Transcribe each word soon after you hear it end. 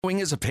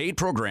Is a paid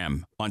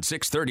program on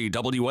 630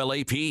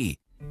 WLAP.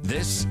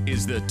 This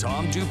is the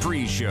Tom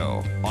Dupree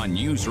Show on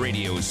News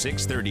Radio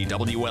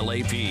 630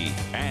 WLAP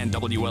and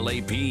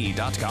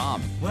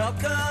WLAP.com.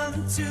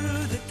 Welcome to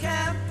the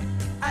camp.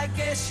 I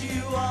guess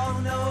you all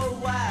know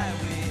why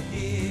we're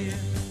here.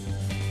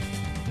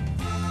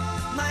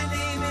 My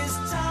name is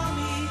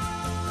Tommy,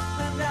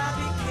 and I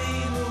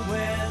became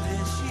aware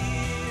this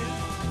year.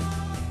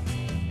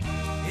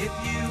 If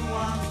you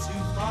want to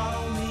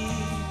follow me,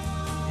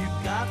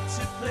 you've got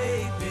to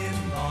play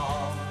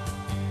pinball.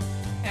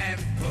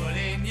 And put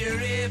in your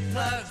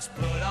earplugs,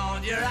 put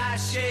on your eye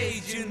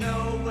shades, you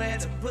know where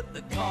to put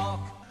the cork.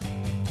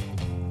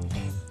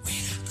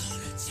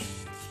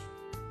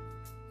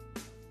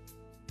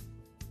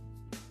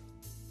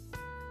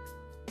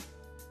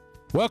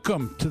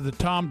 Welcome to the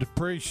Tom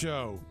Dupree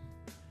Show.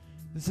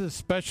 This is a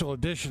special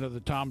edition of the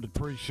Tom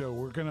Dupree Show.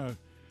 We're going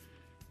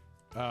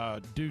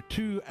to do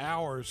 2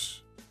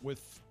 hours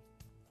with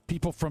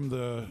people from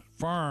the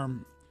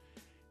firm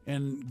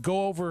and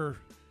go over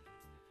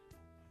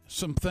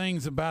some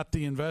things about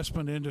the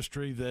investment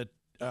industry that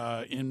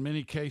in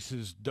many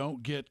cases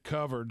don't get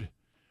covered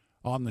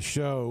on the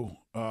show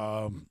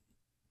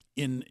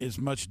in as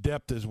much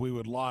depth as we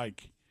would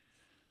like.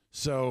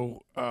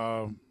 So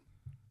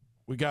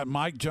we got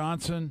Mike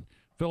Johnson,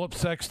 Philip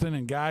Sexton,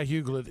 and Guy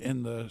Huglet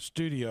in the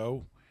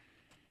studio.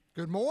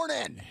 Good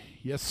morning.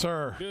 Yes,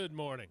 sir. Good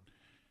morning.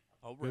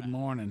 All right. Good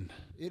morning.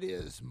 It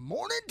is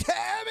morning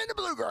time in the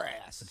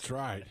bluegrass. That's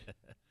right.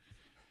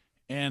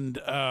 And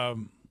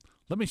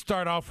let me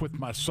start off with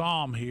my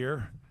psalm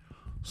here.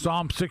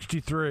 Psalm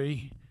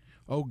 63.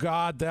 O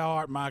God, thou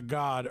art my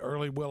God,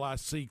 early will I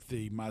seek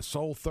thee. My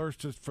soul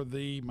thirsteth for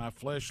thee, my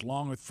flesh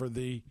longeth for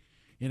thee,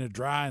 in a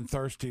dry and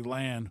thirsty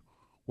land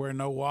where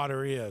no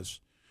water is,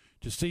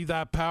 to see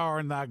thy power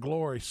and thy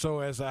glory, so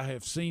as I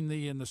have seen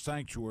thee in the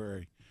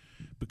sanctuary.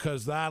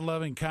 Because thy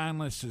loving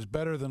kindness is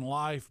better than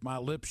life, my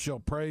lips shall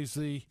praise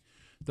thee.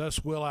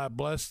 Thus will I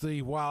bless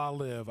thee while I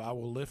live. I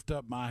will lift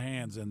up my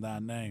hands in thy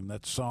name.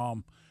 That's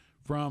Psalm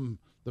from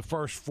the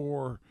first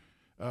 4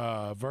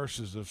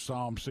 verses of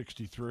Psalm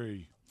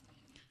 63.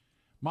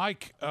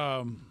 Mike,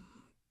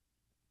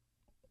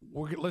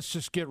 let's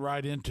just get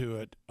right into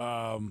it.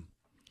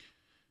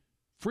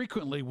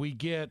 Frequently we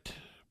get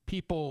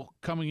people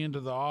coming into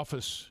the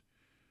office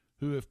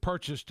who have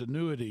purchased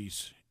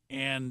annuities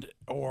and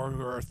or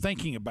who are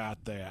thinking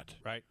about that.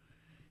 Right.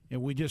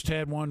 And we just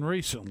had one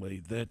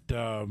recently that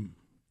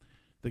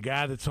the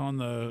guy that's on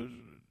the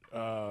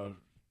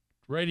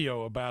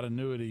radio about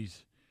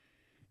annuities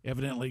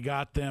evidently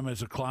got them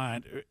as a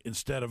client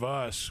instead of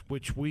us,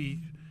 which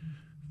we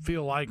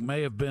feel like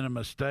may have been a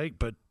mistake,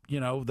 but,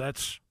 you know,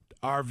 that's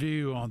our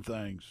view on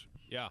things.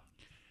 Yeah.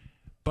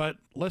 But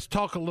let's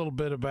talk a little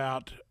bit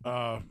about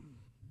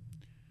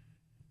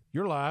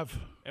you're live.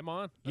 Am I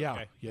on? Yeah.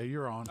 Okay. Yeah,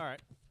 you're on. All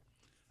right.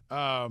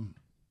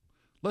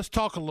 Let's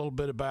talk a little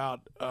bit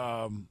about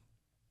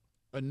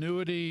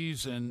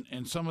annuities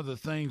and some of the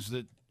things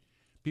that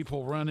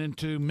people run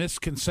into,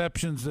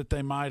 misconceptions that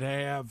they might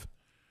have,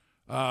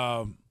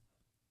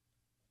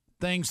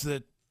 things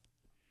that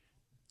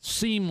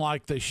seem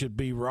like they should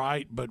be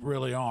right but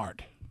really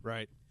aren't.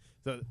 Right.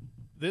 So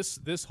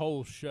this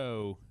whole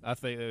show, I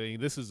mean,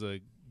 this is a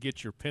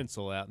get your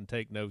pencil out and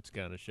take notes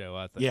kind of show,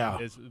 I think. Yeah.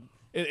 It's,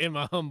 in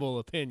my humble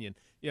opinion.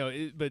 You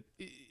know, but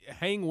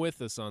hang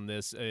with us on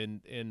this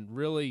and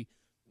really,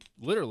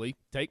 literally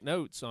take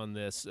notes on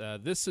this.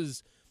 This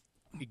is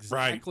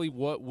exactly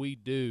what we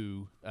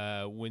do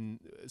when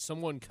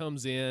someone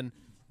comes in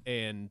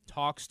and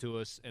talks to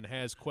us and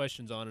has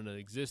questions on an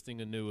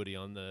existing annuity,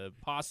 on the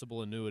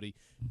possible annuity.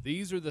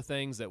 These are the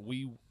things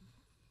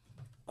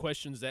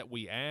questions that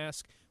we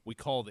ask. We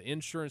call the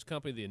insurance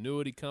company, the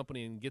annuity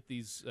company, and get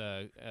these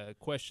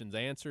questions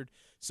answered.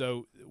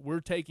 So we're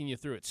taking you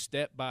through it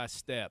step by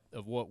step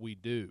of what we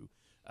do.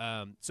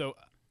 So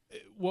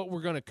what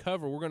we're going to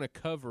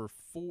cover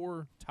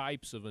 4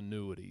 types of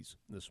annuities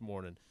this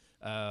morning.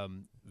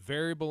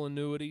 Variable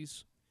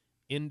annuities,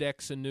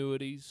 index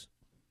annuities,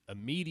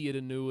 immediate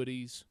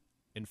annuities,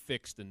 and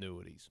fixed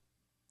annuities.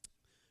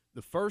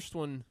 The first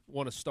one I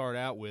want to start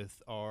out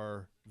with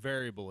are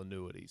variable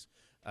annuities.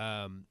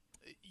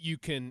 You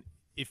can,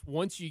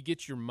 once you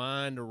get your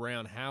mind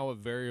around how a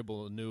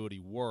variable annuity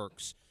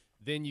works,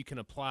 then you can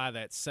apply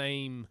that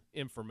same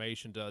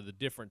information to the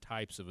different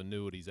types of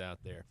annuities out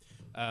there.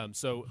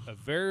 So a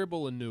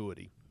variable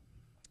annuity,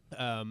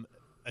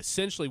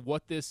 essentially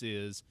what this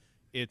is,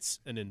 it's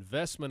an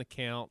investment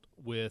account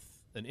with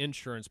an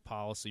insurance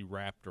policy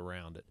wrapped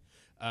around it.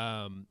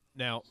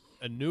 Now,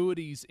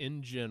 annuities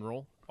in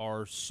general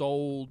are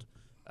sold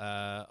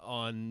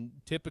on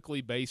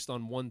typically based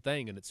on one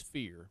thing, and it's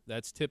fear.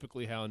 That's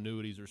typically how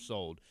annuities are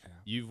sold. Yeah.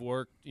 You've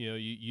worked,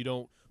 you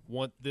don't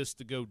want this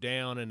to go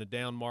down in a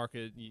down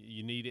market.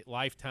 You need it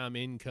lifetime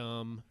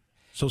income.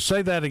 So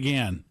say that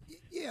again.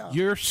 Yeah.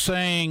 You're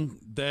saying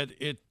that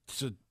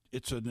it's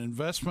an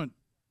investment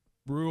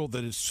rule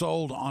that is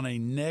sold on a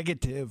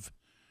negative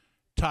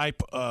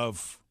type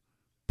of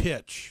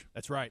pitch.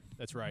 That's right.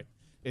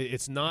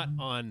 It's not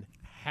on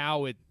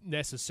how it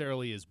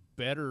necessarily is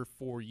better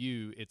for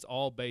you. It's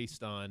all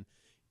based on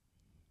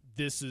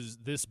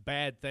this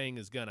bad thing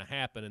is going to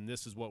happen, and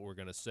this is what we're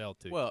going to sell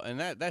to. Well, and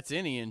that's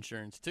any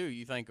insurance too.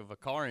 You think of a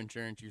car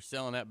insurance, you're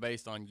selling that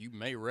based on you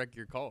may wreck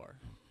your car.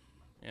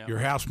 You know, Your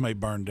house may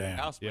burn down.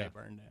 house may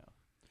burn down.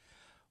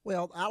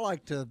 Well, I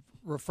like to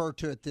refer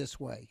to it this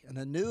way. An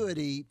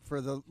annuity, for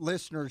the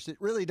listeners that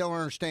really don't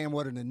understand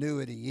what an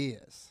annuity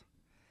is,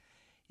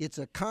 it's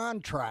a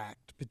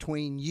contract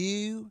between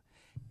you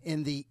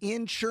and the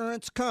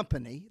insurance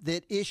company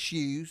that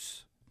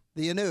issues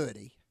the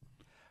annuity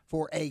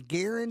for a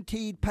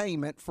guaranteed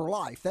payment for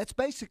life. That's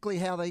basically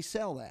how they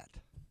sell that,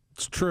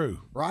 It's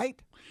true.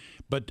 right?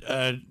 But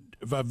a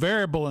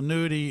variable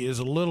annuity is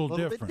a little A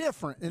little different. bit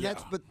different. And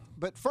that's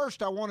but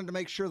first I wanted to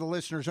make sure the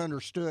listeners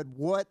understood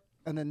what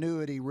an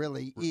annuity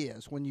really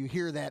is. When you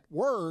hear that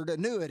word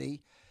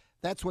annuity,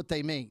 that's what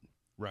they mean.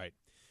 Right.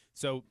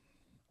 So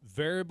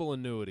variable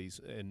annuities,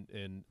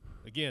 and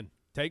again,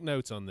 take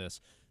notes on this.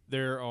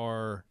 There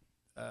are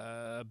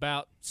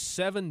about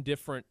 7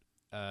 different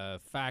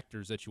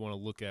factors that you want to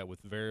look at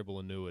with variable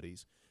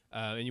annuities,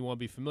 and you want to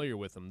be familiar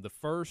with them. The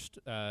first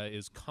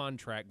is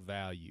contract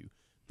value.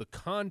 The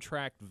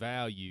contract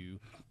value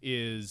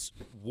is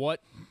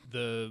what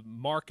the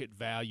market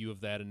value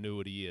of that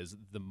annuity is.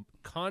 The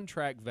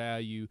contract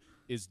value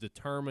is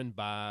determined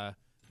by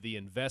the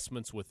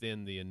investments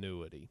within the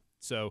annuity.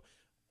 So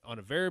on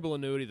a variable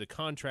annuity, the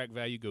contract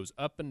value goes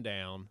up and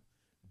down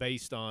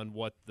based on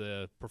what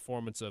the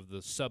performance of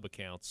the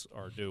sub-accounts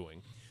are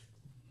doing.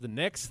 The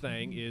next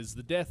thing is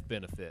the death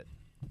benefit.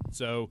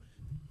 So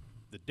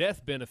the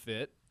death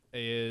benefit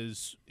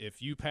is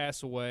if you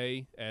pass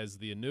away as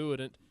the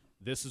annuitant,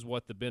 this is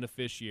what the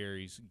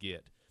beneficiaries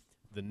get.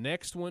 The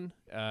next one,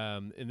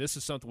 and this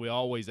is something we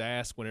always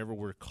ask whenever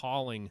we're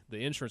calling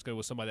the insurance company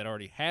with somebody that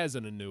already has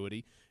an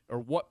annuity, or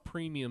what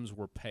premiums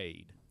were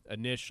paid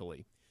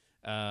initially.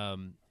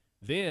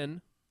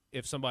 Then,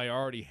 if somebody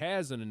already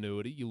has an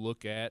annuity, you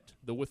look at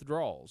the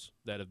withdrawals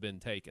that have been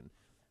taken.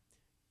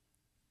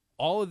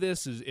 All of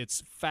this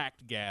it's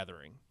fact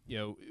gathering. You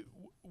know,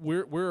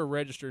 we're a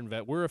registered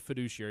vet. We're a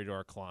fiduciary to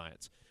our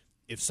clients.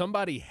 If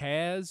somebody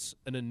has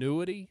an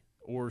annuity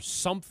or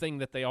something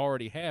that they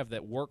already have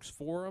that works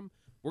for them,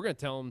 we're going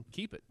to tell them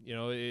keep it. You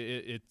know,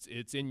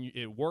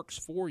 it works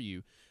for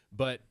you,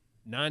 but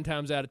 9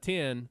 times out of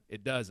 10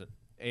 it doesn't.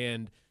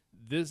 And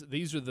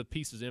these are the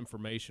pieces of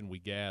information we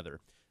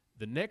gather.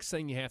 The next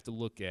thing you have to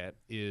look at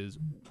is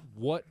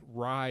what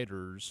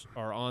riders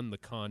are on the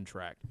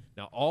contract.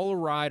 Now, all a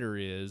rider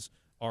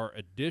are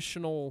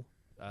additional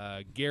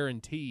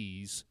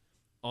guarantees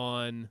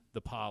on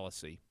the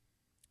policy.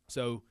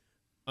 So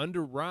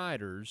under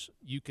riders,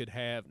 you could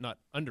have, not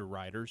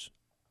underwriters,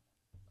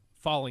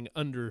 falling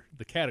under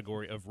the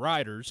category of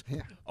riders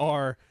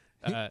are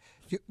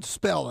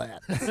Spell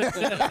that.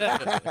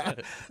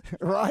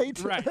 Right?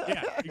 right.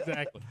 Yeah,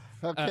 exactly.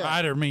 Okay.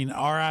 Rider mean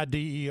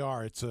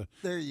RIDER.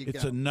 There you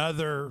It's go.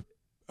 another.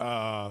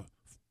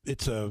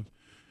 It's a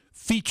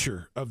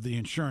feature of the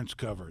insurance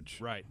coverage.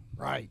 Right.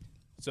 Right.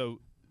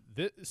 So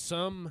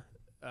some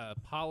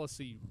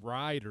policy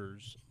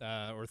riders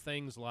or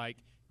things like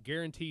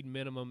guaranteed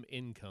minimum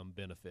income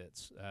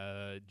benefits,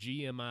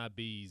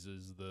 GMIBs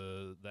is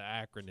the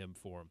acronym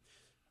for them.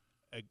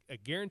 A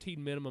guaranteed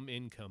minimum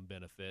income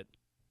benefit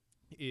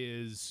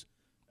is,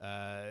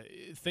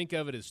 think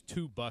of it as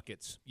 2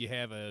 buckets. You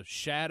have a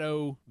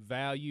shadow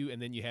value,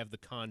 and then you have the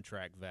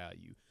contract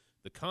value.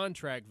 The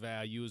contract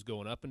value is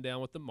going up and down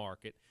with the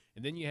market,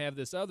 and then you have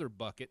this other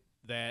bucket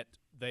that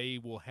they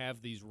will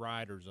have these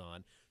riders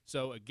on.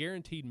 So a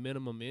guaranteed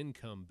minimum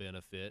income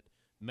benefit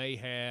may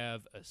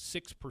have a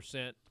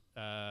 6%,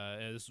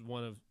 as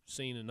one I've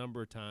seen a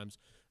number of times,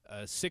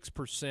 a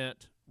 6%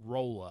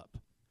 roll-up.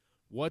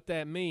 What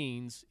that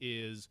means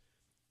is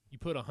you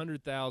put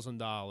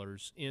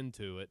 $100,000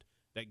 into it,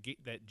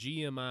 that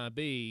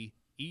GMIB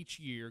each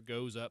year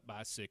goes up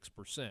by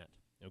 6%,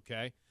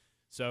 okay?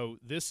 So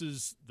this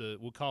is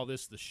we'll call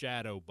this the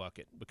shadow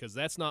bucket, because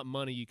that's not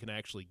money you can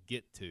actually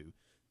get to.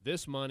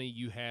 This money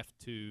you have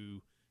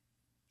to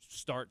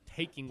start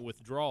taking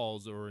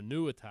withdrawals or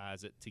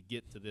annuitize it to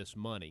get to this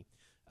money.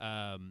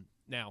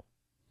 Now,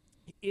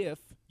 if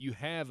you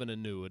have an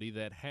annuity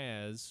that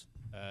has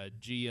a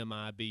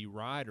GMIB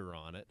rider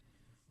on it,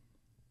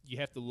 you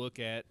have to look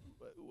at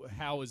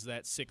how is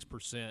that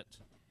 6%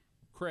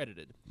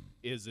 credited.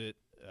 Is it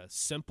a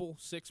simple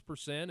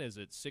 6%? Is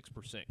it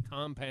 6%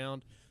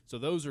 compound? So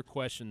those are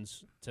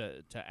questions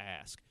to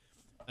ask.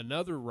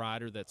 Another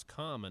rider that's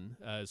common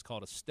is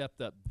called a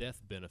stepped-up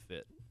death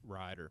benefit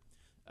rider.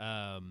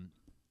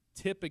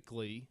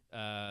 Typically,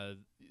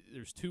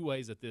 there's 2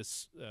 ways that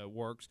this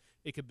works.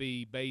 It could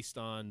be based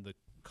on the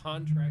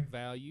contract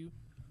value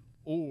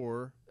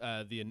or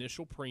the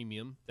initial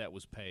premium that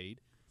was paid,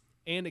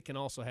 and it can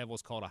also have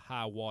what's called a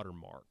high water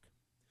mark.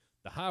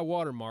 The high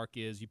water mark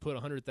is you put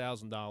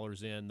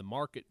 $100,000 in, the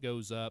market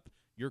goes up,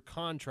 your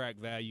contract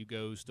value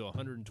goes to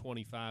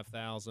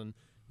 $125,000,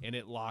 and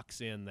it locks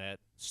in that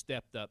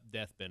stepped-up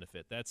death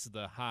benefit. That's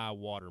the high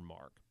water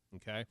mark,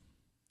 okay?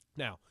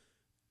 Now,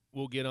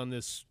 we'll get on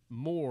this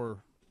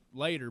more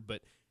later,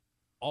 but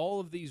all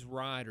of these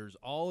riders,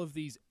 all of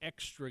these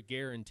extra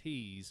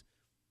guarantees,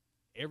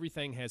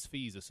 everything has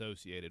fees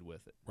associated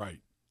with it. Right.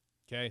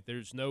 Okay?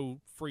 There's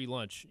no free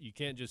lunch. You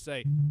can't just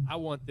say, I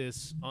want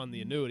this on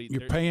the annuity.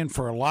 You're paying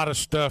for a lot of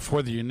stuff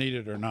whether you need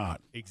it or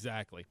not.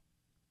 Exactly.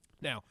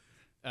 Now,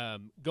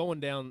 going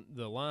down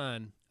the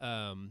line,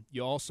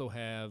 you also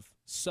have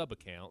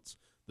sub-accounts.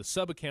 The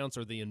sub-accounts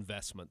are the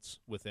investments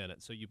within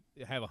it. So you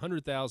have a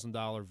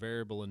 $100,000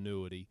 variable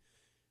annuity.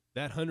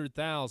 That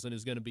 $100,000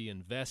 is going to be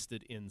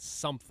invested in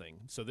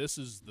something. So this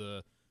is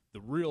the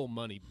real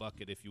money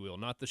bucket, if you will,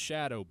 not the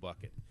shadow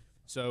bucket.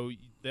 So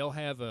they'll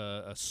have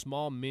a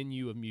small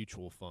menu of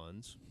mutual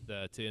funds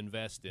to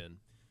invest in,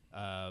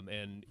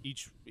 and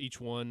each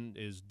one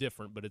is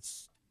different, but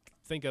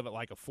think of it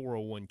like a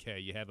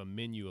 401k. You have a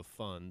menu of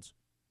funds.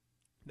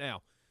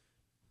 Now,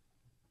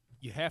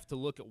 you have to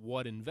look at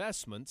what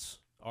investments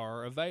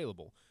are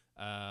available.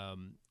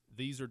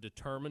 These are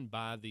determined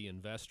by the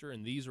investor,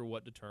 and these are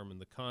what determine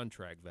the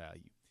contract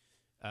value.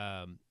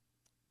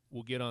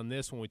 We'll get on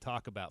this when we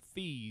talk about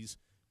fees,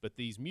 but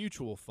these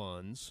mutual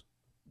funds,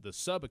 the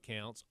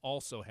sub-accounts,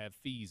 also have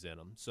fees in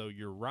them. So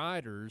your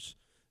riders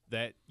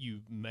that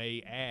you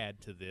may add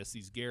to this,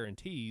 these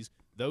guarantees,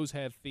 those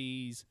have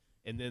fees,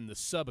 and then the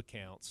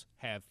sub-accounts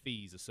have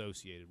fees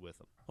associated with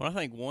them. Well, I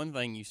think one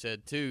thing you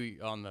said, too,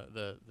 on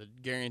the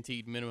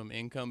guaranteed minimum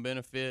income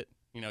benefit,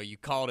 you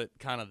called it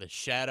kind of the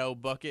shadow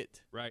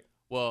bucket. Right.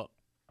 Well,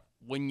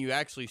 when you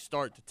actually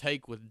start to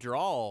take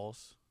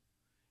withdrawals,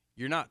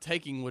 you're not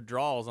taking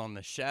withdrawals on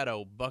the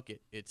shadow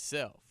bucket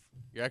itself.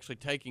 You're actually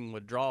taking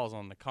withdrawals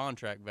on the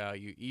contract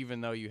value,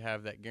 even though you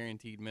have that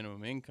guaranteed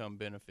minimum income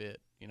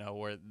benefit,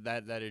 where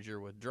that is your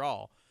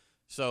withdrawal.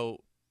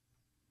 So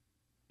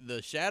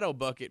the shadow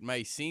bucket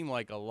may seem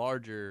like a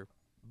larger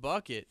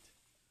bucket,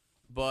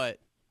 but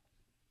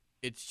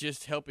it's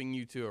just helping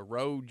you to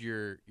erode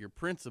your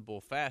principal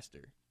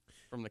faster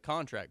from the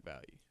contract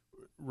value.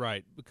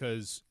 Right,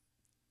 because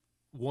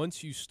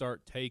once you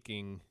start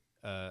taking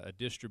a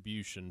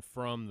distribution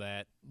from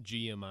that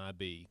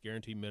GMIB,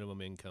 Guaranteed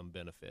Minimum Income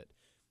Benefit,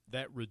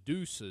 that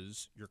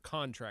reduces your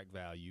contract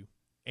value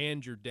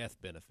and your death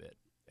benefit.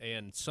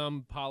 And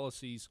some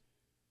policies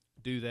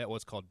do that,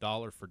 what's called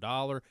dollar for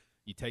dollar.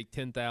 You take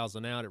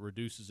 $10,000 out, it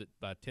reduces it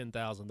by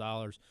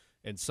 $10,000,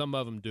 and some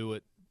of them do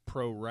it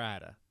pro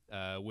rata,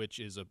 which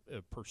is a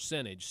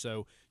percentage.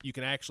 So you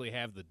can actually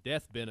have the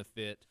death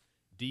benefit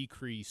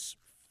decrease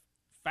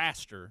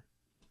faster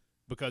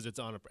because it's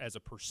as a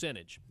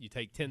percentage. You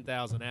take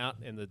 $10,000 out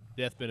and the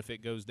death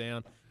benefit goes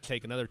down.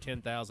 Take another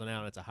 $10,000 out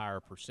and it's a higher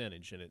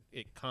percentage, and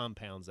it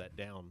compounds that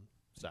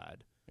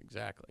downside.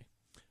 Exactly.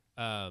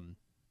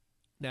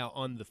 Now,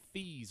 on the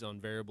fees on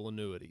variable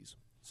annuities.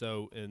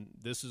 So, and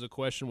this is a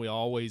question we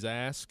always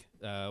ask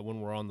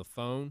when we're on the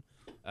phone.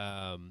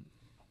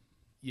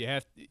 You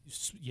have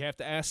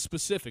to ask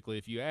specifically.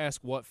 If you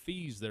ask what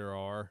fees there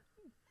are,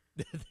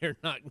 they're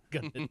not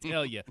going to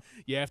tell you.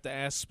 You have to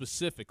ask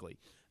specifically.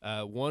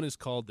 One is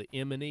called the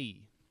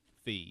M&E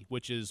fee,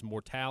 which is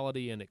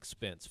mortality and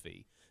expense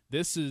fee.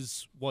 This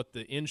is what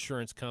the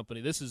insurance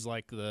company. This is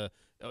like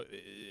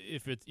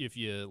if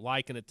you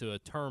liken it to a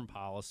term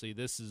policy,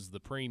 this is the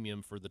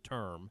premium for the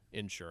term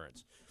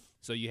insurance.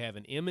 So you have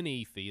an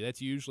M&E fee.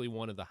 That's usually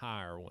one of the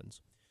higher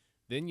ones.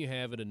 Then you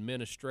have an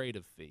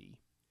administrative fee.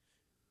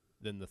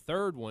 Then the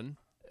third one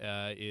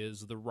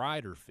is the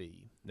rider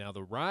fee. Now,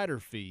 the rider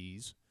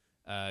fees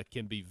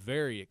can be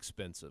very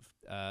expensive.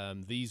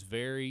 These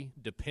vary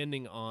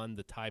depending on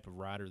the type of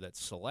rider that's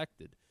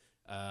selected.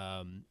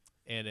 And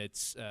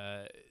it's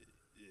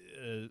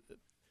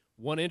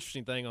one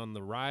interesting thing on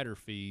the rider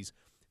fees,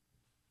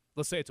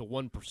 let's say it's a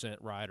 1%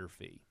 rider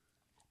fee.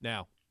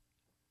 Now,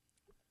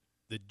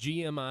 the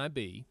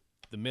GMIB,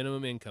 the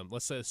minimum income,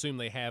 assume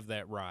they have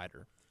that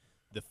rider.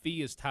 The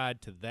fee is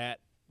tied to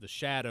the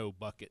shadow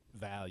bucket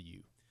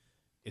value.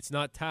 It's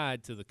not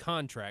tied to the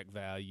contract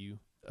value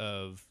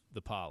of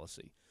the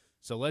policy.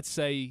 So let's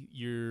say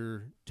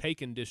you're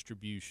taking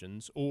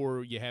distributions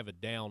or you have a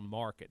down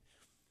market.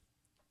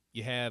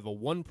 You have a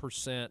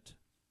 1%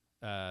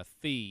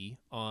 fee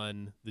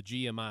on the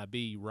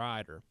GMIB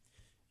rider.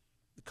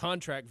 The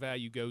contract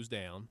value goes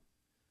down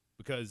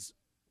because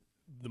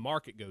the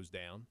market goes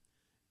down.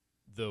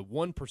 The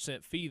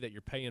 1% fee that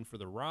you're paying for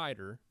the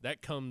rider,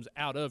 that comes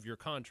out of your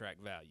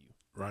contract value.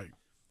 Right.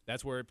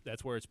 That's where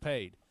it's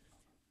paid.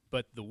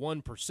 But the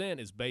 1%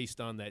 is based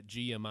on that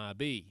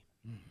GMIB.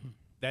 Mm-hmm.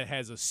 That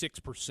has a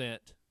 6%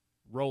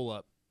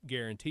 roll-up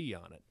guarantee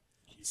on it.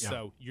 Yeah.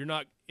 So you're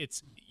not.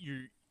 It's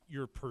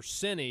your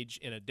percentage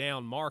in a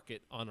down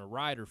market on a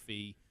rider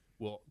fee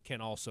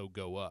can also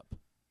go up.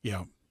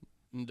 Yeah.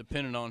 And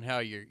depending on how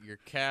you're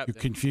capped.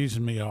 You're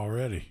confusing me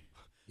already.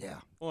 Yeah.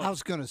 Well, I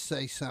was going to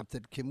say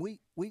something. Can we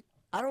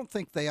I don't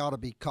think they ought to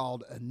be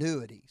called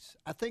annuities.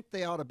 I think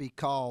they ought to be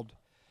called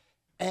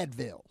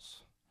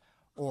Advils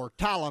or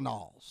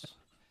Tylenols.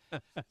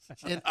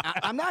 And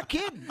I'm not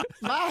kidding.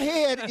 My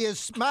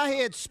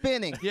head's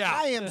spinning. Yeah.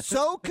 I am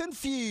so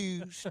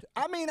confused.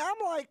 I mean, I'm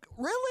like,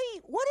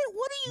 really? What are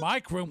you?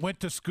 Mike went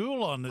to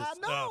school on this I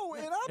know,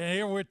 stuff. and And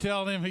here we're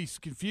telling him he's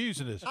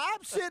confusing us.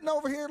 I'm sitting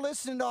over here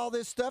listening to all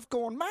this stuff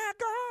going, my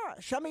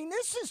gosh. I mean,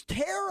 this is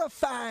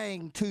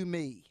terrifying to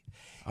me.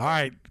 All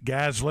right,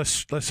 guys,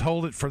 let's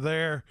hold it for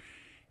there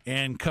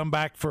and come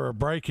back for a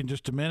break in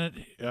just a minute.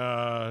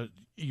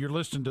 You're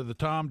listening to the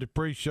Tom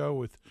Dupree Show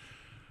with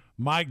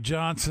Mike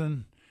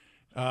Johnson,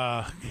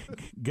 Advil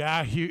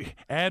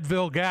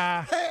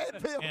Guy,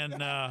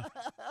 and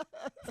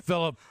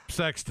Philip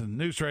Sexton,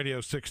 News Radio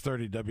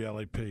 630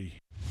 WLAP.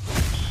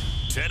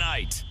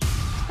 Tonight,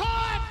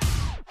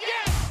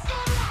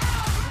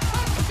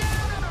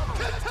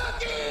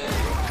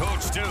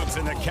 Coach Stoops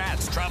and the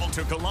Cats travel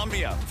to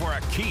Columbia for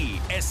a key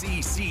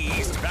SEC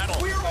East battle.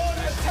 We're on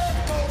the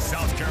tempo.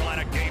 South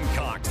Carolina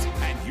Gamecocks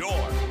and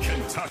your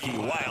Kentucky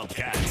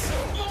Wildcats.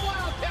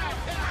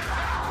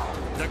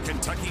 The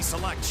Kentucky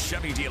Select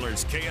Chevy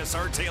Dealers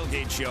KSR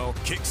Tailgate Show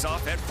kicks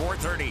off at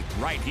 4:30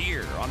 right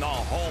here on the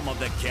home of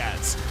the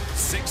Cats,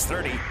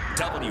 630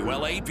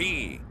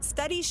 WLAP.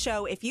 Studies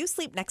show if you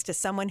sleep next to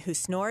someone who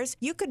snores,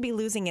 you could be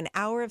losing an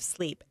hour of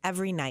sleep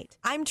every night.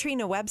 I'm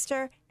Trina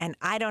Webster, and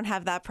I don't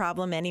have that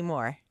problem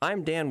anymore.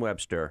 I'm Dan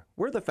Webster.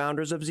 We're the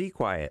founders of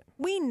Z-Quiet.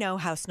 We know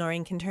how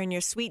snoring can turn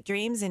your sweet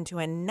dreams into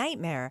a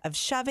nightmare of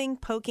shoving,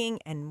 poking,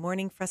 and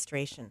morning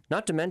frustration.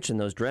 Not to mention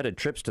those dreaded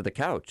trips to the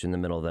couch in the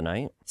middle of the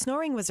night.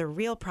 Snoring was a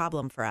real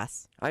problem for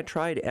us. I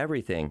tried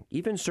everything,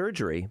 even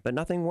surgery, but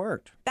nothing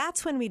worked.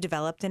 That's when we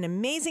developed an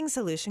amazing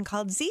solution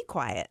called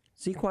Z-Quiet.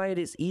 Z-Quiet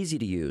is easy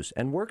to use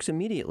and works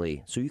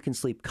immediately so you can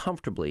sleep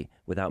comfortably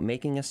without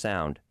making a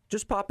sound.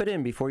 Just pop it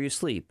in before you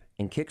sleep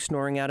and kick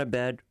snoring out of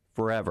bed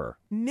forever.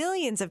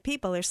 Millions of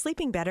people are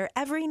sleeping better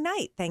every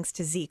night thanks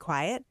to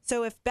Z-Quiet.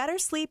 So if better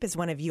sleep is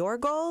one of your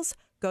goals,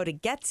 go to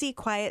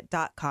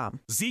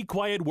getzquiet.com.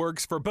 Z-Quiet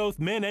works for both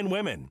men and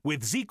women.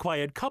 With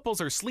Z-Quiet, couples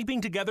are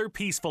sleeping together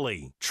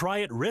peacefully. Try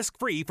it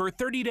risk-free for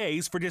 30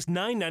 days for just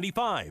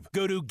 $9.95.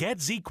 Go to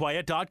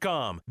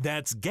getzquiet.com.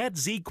 That's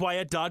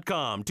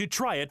getzquiet.com to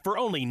try it for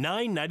only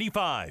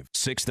 $9.95.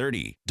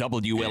 630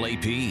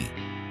 WLAP.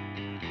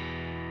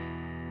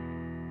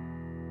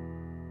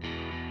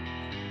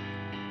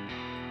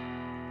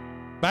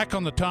 Back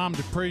on the Tom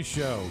Dupree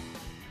Show.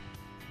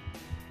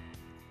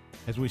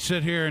 As we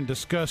sit here and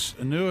discuss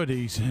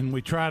annuities, and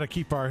we try to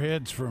keep our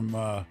heads from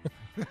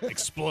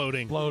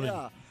Exploding.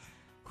 exploding.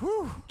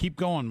 Whew. Keep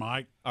going,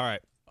 Mike. All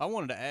right. I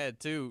wanted to add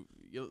too,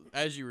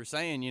 as you were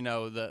saying,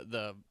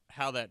 the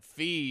how that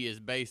fee is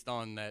based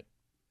on that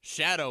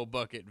shadow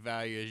bucket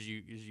value, as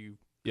you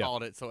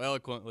called it so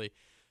eloquently.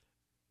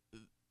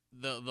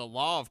 The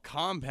law of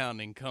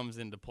compounding comes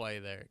into play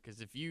there,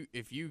 because if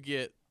you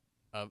get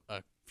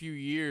a few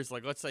years,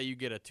 like let's say you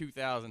get a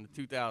 2000 to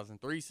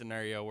 2003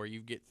 scenario where you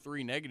get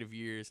 3 negative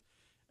years,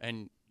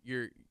 and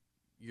your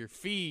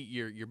fee,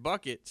 your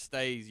bucket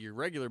stays, your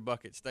regular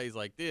bucket stays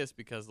like this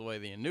because of the way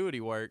the annuity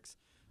works,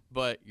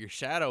 but your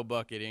shadow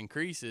bucket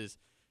increases.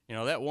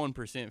 That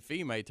 1%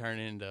 fee may turn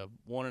into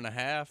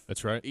 1.5%.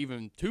 That's right.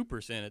 Even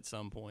 2% at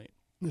some point.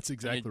 That's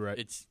exactly right.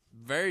 It's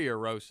very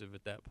erosive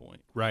at that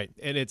point. Right.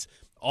 And it's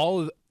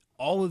all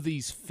of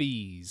these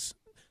fees,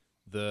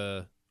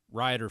 the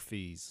rider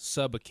fees,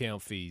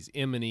 sub-account fees,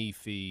 M&E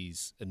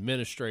fees,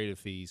 administrative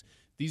fees,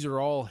 these are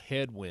all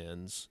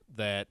headwinds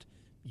that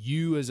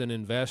you as an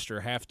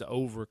investor have to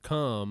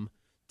overcome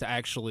to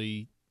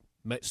actually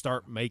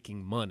start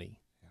making money,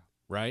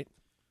 right?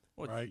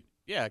 Well, Right.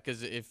 Yeah,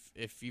 because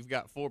if you've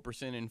got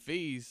 4% in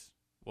fees,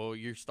 well,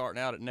 you're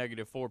starting out at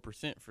negative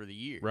 4% for the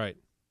year. Right.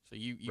 So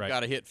you Right. got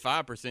to hit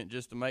 5%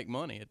 just to make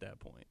money at that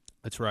point.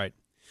 That's right.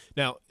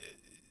 Now,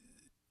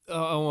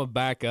 I want to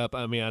back up.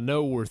 I mean, I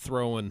know we're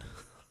throwing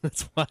 –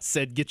 that's why I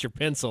said get your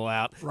pencil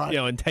out, Right.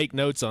 and take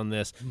notes on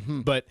this.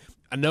 Mm-hmm. But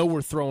I know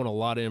we're throwing a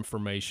lot of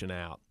information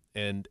out.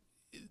 And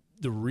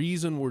the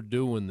reason we're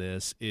doing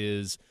this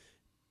is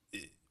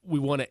we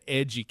want to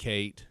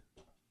educate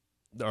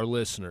our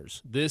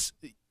listeners. This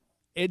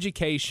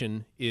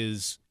education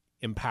is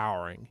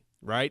empowering,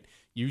 right?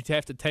 You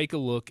have to take a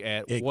look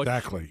at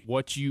Exactly.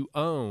 what you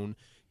own.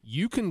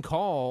 You can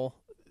call,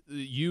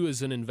 you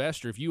as an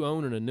investor, if you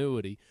own an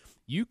annuity,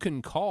 you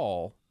can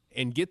call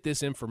and get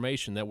this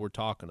information that we're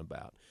talking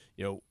about.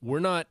 We're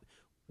not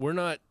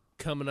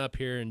coming up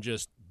here and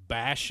just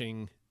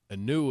bashing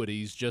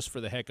annuities just for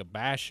the heck of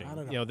bashing.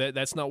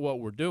 That's not what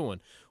we're doing.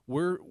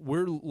 We're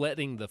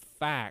letting the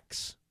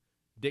facts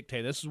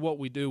dictate. This is what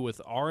we do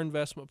with our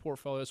investment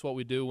portfolio. That's what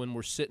we do when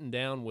we're sitting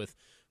down with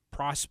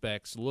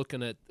prospects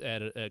looking at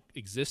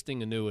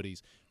existing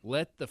annuities.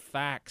 Let the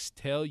facts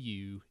tell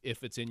you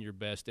if it's in your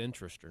best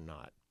interest or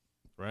not,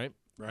 right?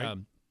 Right.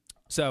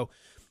 So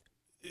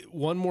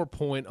one more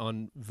point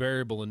on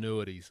variable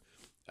annuities.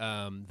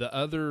 The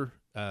other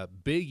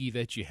biggie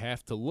that you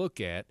have to look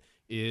at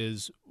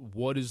is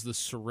what is the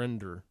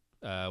surrender?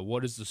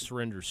 What is the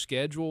surrender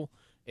schedule,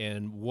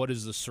 and what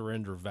is the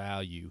surrender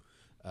value?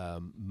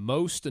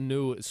 Most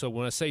annuities. So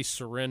when I say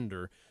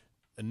surrender,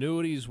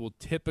 Annuities will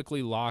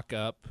typically lock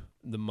up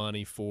the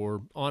money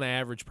for, on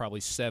average, probably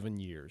 7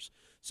 years.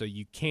 So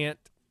you can't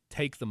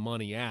take the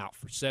money out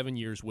for 7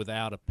 years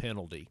without a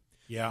penalty.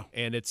 Yeah.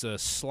 And it's a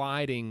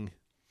sliding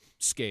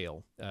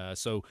scale.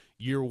 So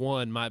year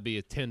one might be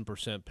a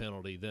 10%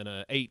 penalty, then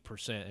a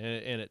 8%,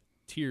 and it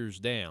tiers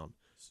down.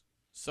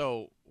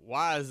 So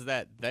why is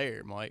that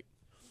there, Mike?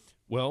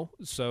 Well,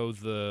 so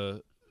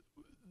the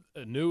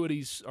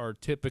annuities are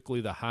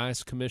typically the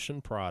highest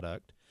commission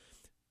product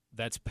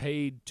that's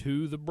paid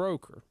to the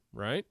broker,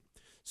 right?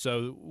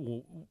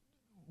 So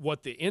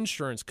what the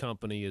insurance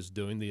company is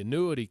doing, the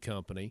annuity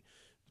company,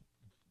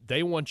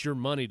 they want your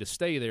money to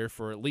stay there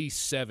for at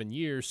least 7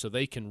 years so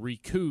they can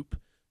recoup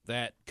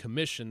that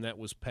commission that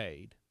was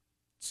paid.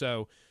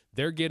 So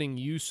they're getting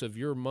use of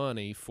your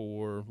money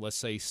for, let's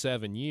say,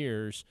 7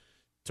 years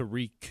to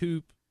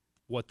recoup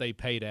what they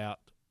paid out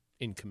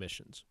in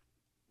commissions.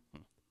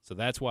 So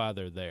that's why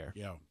they're there.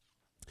 Yeah.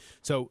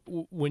 So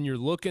when you're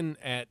looking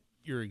at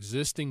your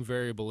existing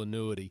variable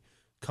annuity,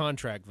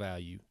 contract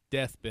value,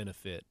 death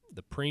benefit,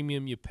 the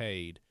premium you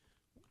paid,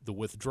 the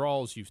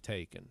withdrawals you've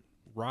taken,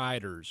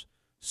 riders,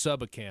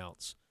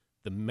 sub-accounts,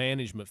 the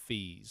management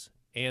fees,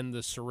 and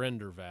the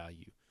surrender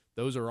value,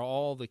 those are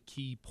all the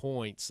key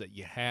points that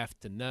you have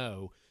to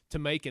know to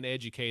make an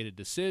educated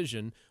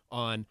decision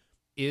on,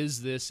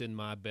 is this in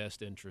my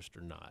best interest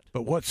or not?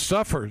 But what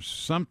suffers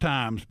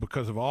sometimes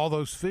because of all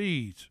those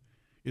fees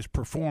is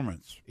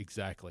performance.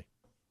 Exactly.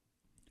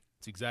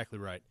 That's exactly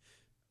right.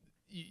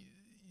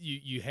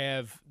 You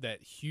have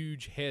that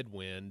huge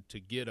headwind to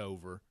get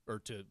over or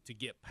to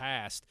get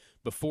past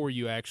before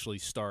you actually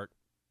start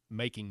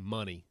making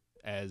money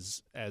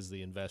as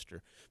the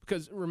investor.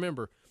 Because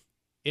remember,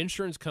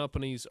 insurance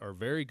companies are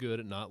very good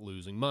at not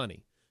losing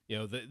money. You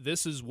know,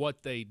 this is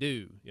what they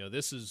do. You know,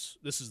 this is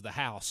the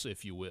house,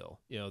 if you will.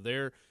 You know,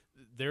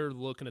 they're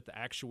looking at the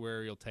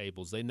actuarial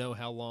tables. They know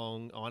how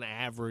long, on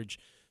average,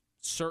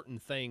 certain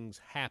things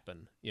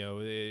happen. You know,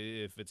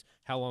 if it's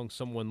how long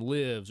someone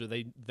lives, or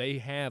they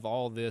have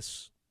all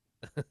this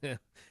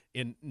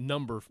in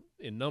numbers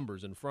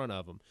in front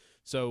of them.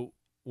 So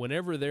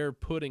whenever they're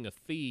putting a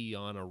fee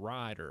on a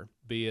rider,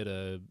 be it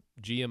a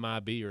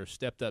GMIB or a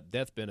stepped-up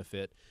death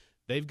benefit,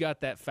 they've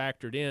got that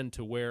factored in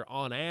to where,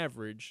 on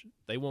average,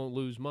 they won't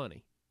lose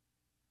money.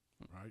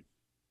 Right.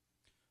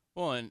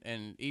 Well,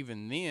 and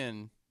even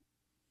then,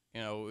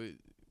 you know,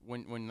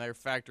 when they're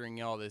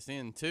factoring all this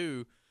in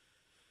too,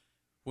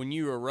 when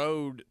you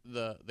erode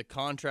the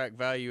contract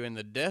value and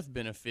the death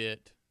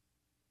benefit,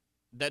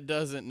 that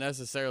doesn't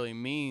necessarily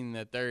mean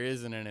that there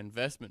isn't an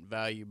investment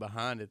value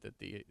behind it that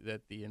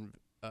the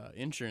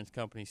insurance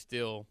company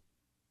still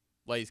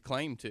lays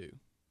claim to,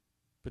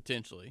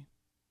 potentially.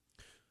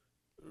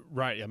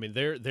 Right. I mean,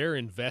 they're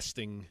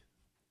investing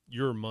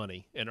your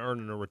money and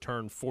earning a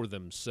return for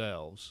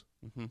themselves.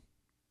 Mm-hmm.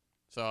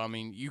 So I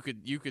mean, you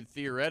could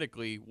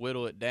theoretically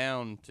whittle it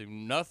down to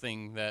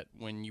nothing, that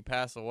when you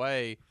pass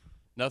away,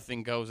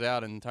 nothing goes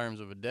out in terms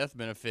of a death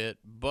benefit,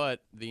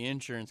 but the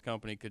insurance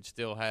company could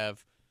still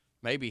have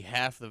maybe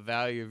half the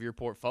value of your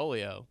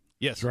portfolio.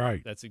 Yes,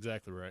 right. That's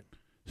exactly right.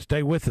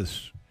 Stay with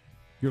us.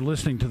 You're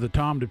listening to the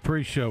Tom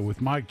Dupree Show with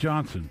Mike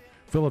Johnson,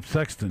 Philip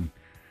Sexton,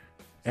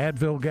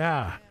 Advil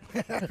Guy,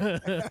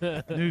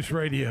 News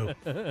Radio,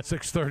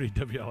 630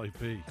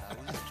 WLAP.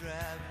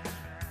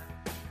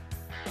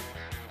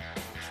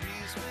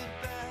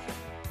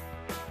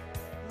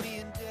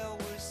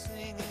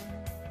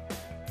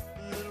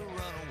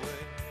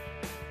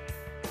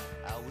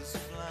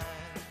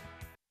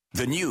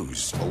 The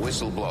news. A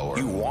whistleblower.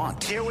 You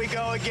want. Here we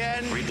go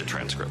again. Read the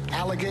transcript.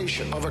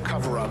 Allegation of a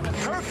cover-up.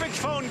 Perfect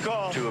phone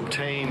call. To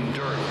obtain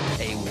dirt.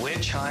 A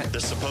witch hunt. The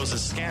supposed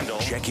scandal.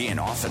 Check in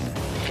often.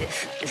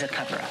 This is a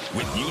cover-up.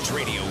 With News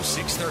Radio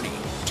 630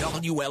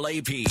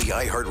 WLAP. The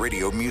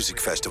iHeartRadio Music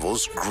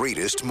Festival's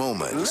greatest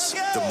moments.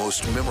 The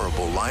most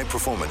memorable live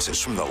performances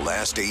from the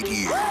last 8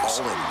 years. All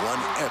in one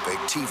epic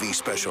TV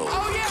special.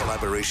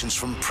 Collaborations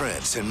from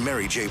Prince and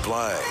Mary J.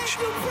 Blige.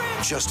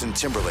 Justin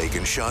Timberlake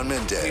and Shawn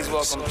Mendes. Please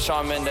welcome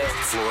Shawn Mendes.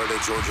 Florida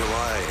Georgia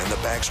Line and the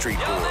Backstreet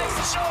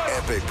Boys.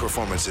 Epic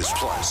performances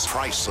plus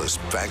priceless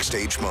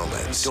backstage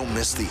moments. Don't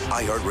miss the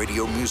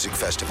iHeartRadio Music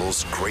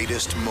Festival's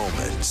greatest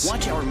moments.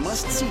 Watch our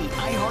must-see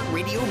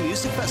iHeartRadio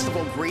Music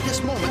Festival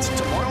greatest moments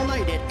tomorrow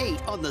night at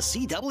 8 on the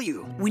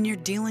CW. When you're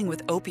dealing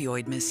with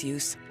opioid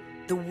misuse,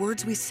 the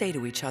words we say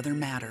to each other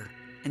matter.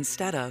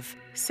 Instead of,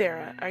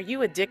 Sarah, are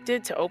you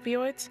addicted to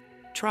opioids?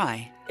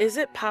 Try, is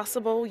it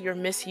possible you're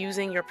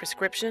misusing your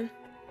prescription?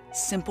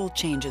 Simple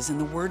changes in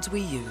the words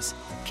we use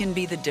can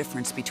be the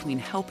difference between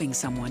helping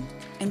someone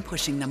and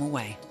pushing them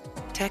away.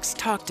 Text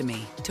TALK to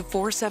me to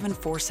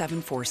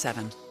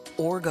 474747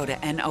 or go to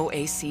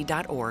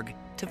noac.org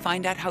to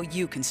find out how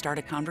you can start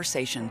a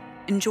conversation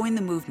and join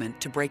the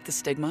movement to break the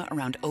stigma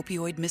around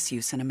opioid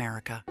misuse in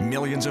America.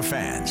 Millions of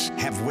fans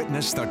have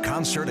witnessed the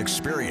concert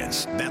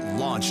experience that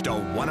launched a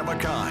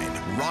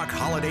one-of-a-kind rock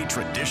holiday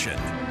tradition,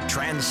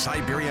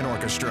 Trans-Siberian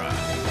Orchestra.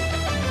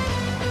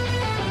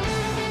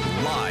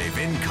 Live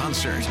in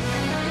concert,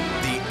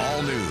 the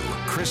all-new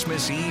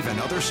Christmas Eve and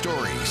Other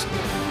Stories.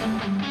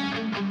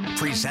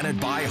 Presented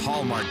by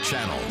Hallmark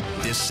Channel.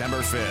 December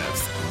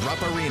 5th,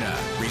 Rupp Arena.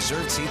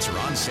 Reserved seats are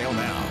on sale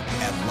now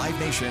at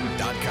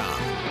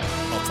livenation.com.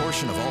 A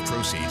portion of all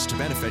proceeds to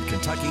benefit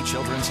Kentucky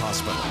Children's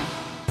Hospital.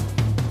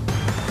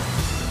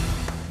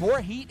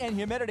 More heat and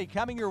humidity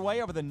coming your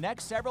way over the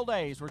next several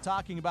days. We're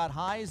talking about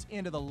highs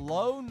into the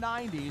low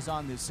 90s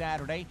on this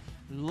Saturday,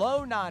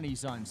 low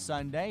 90s on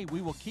Sunday.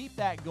 We will keep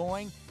that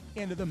going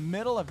into the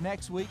middle of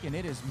next week, and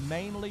it is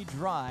mainly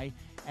dry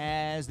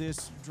as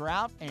this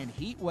drought and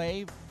heat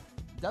wave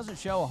doesn't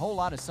show a whole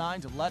lot of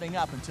signs of letting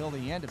up until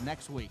the end of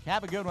next week.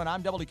 Have a good one.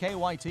 I'm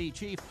WKYT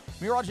Chief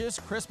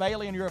Meteorologist Chris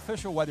Bailey on your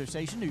official weather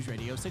station, News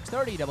Radio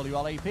 630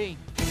 WLAP.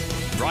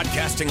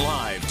 Broadcasting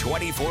live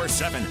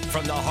 24/7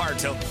 from the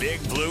heart of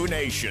Big Blue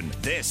Nation.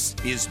 This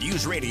is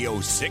News Radio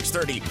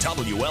 630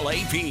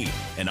 WLAP,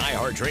 an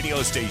iHeart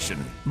radio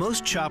station.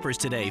 Most shoppers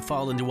today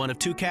fall into one of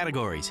two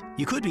categories.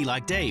 You could be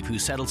like Dave, who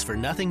settles for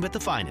nothing but the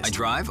finest. I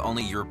drive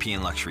only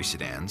European luxury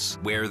sedans,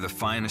 wear the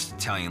finest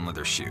Italian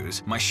leather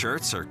shoes, my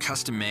shirts are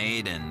custom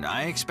made, and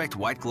I expect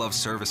white glove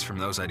service from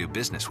those I do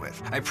business with.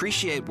 I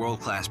appreciate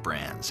world-class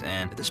brands,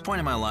 and at this point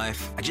in my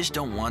life, I just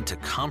don't want to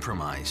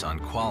compromise on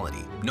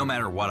quality, no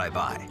matter what I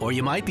buy. Or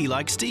you might be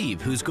like Steve,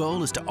 whose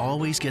goal is to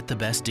always get the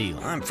best deal.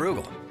 I'm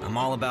frugal. I'm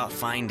all about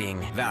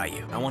finding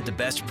value. I want the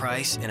best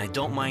price, and I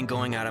don't mind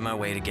going out of my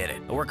way to get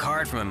it. I work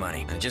hard for my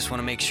money. I just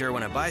want to make sure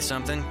when I buy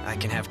something, I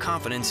can have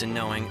confidence in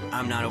knowing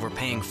I'm not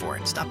overpaying for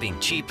it. Stop being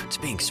cheap. It's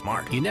being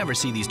smart. You never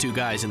see these two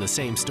guys in the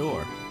same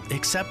store,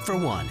 except for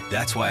one.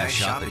 That's why I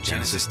shop at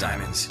Genesis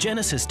Diamonds.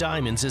 Genesis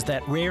Diamonds is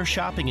that rare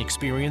shopping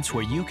experience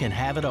where you can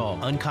have it all.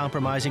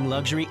 Uncompromising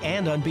luxury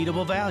and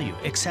unbeatable value.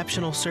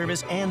 Exceptional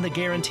service and the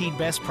guaranteed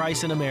best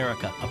price in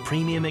America. A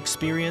premium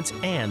experience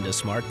and a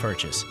smart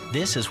purchase.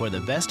 This is where the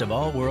best of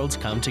all worlds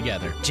come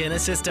together.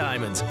 Genesis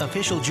Diamonds,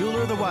 official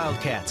jeweler of the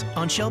Wildcats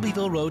on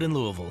Shelbyville Road in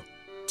Louisville.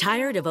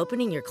 Tired of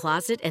opening your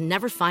closet and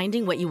never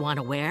finding what you want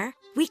to wear?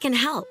 We can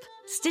help.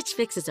 Stitch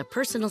Fix is a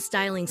personal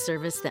styling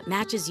service that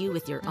matches you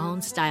with your own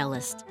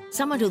stylist.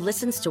 Someone who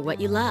listens to what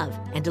you love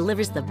and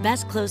delivers the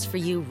best clothes for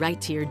you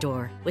right to your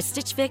door. With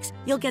Stitch Fix,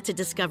 you'll get to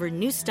discover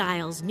new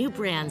styles, new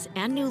brands,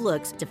 and new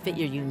looks to fit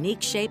your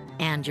unique shape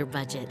and your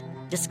budget.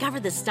 Discover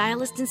the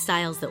stylist and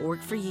styles that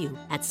work for you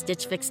at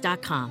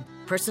StitchFix.com.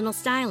 Personal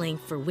styling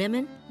for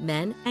women,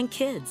 men, and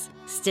kids.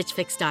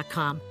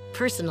 StitchFix.com.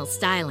 Personal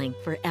styling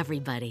for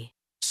everybody.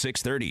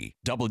 630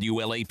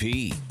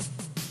 WLAP.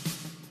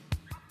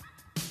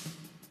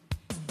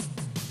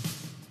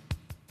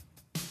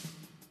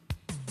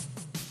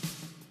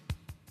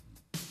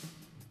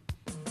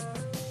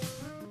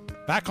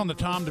 Back on the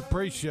Tom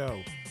Dupree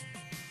Show.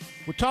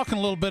 We're talking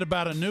a little bit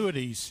about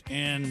annuities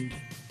and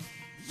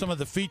some of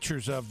the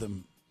features of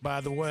them. By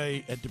the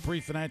way, at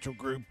Dupree Financial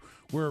Group,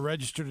 we're a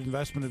registered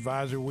investment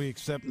advisor. We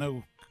accept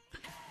no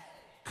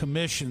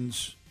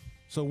commissions,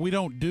 so we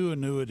don't do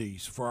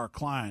annuities for our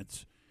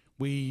clients.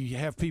 We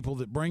have people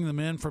that bring them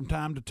in from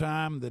time to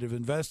time that have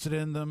invested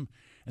in them,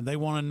 and they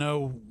want to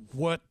know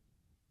what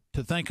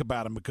to think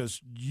about them because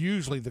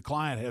usually the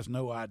client has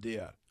no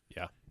idea.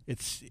 Yeah.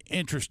 It's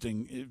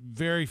interesting.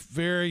 Very,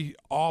 very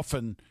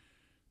often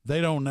they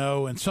don't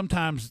know, and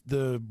sometimes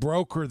the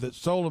broker that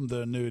sold them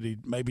the annuity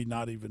maybe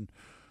not even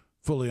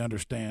fully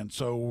understand.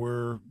 So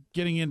we're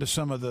getting into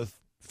some of the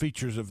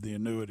features of the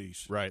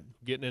annuities. Right,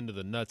 getting into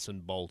the nuts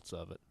and bolts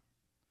of it.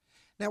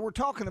 Now we're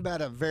talking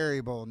about a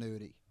variable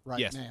annuity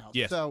right now.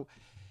 Yes. So,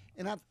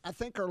 and I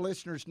think our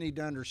listeners need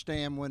to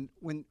understand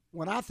when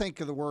I think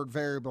of the word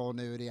variable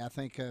annuity, I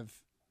think of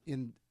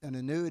in an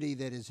annuity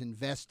that is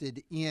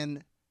invested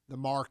in the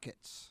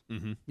markets,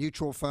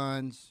 mutual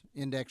funds,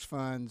 index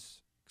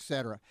funds,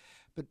 etc.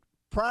 But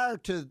prior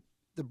to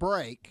the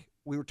break,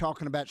 we were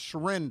talking about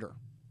surrender.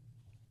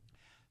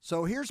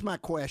 So here's my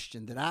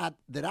question that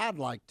I'd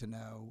like to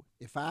know: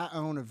 if I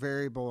own a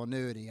variable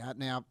annuity,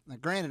 now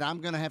granted, I'm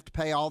going to have to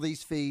pay all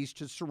these fees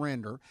to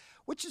surrender,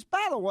 which is,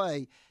 by the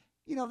way,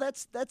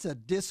 that's a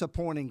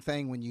disappointing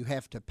thing when you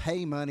have to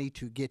pay money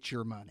to get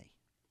your money.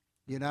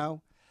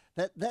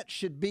 That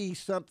should be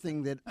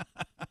something that.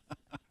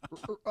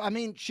 I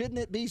mean, shouldn't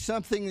it be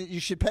something that you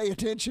should pay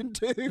attention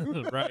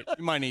to? Right.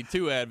 You might need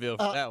two Advil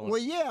for that one.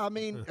 Well, yeah. I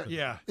mean,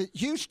 yeah.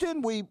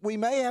 Houston, we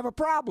may have a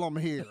problem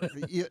here,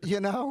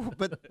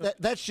 but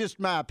that's just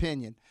my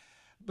opinion.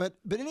 But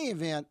in any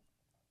event,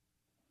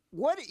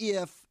 what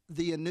if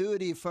the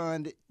annuity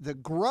fund, the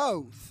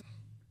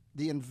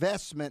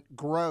investment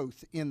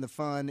growth in the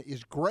fund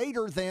is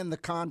greater than the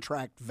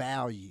contract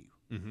value?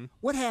 Mm-hmm.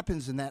 What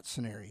happens in that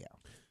scenario?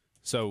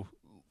 So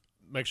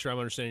make sure I'm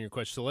understanding your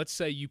question. So let's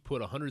say you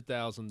put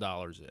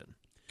 $100,000 in.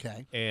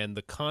 Okay. And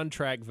the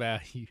contract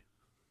value.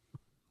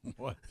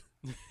 What?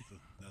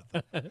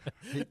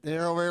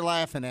 They're over here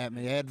laughing at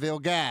me,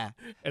 Advil guy.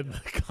 And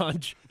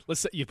let's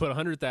say you put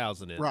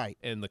 $100,000 in. Right.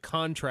 And the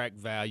contract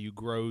value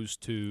grows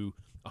to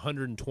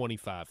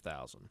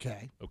 $125,000.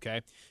 Okay.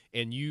 Okay.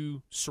 And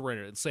you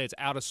surrender. Let's say it's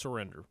out of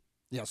surrender.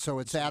 Yeah, so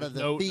it's out of the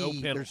fee. No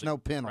penalty. There's no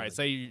penalty. Right.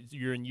 Say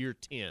you're in year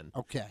 10.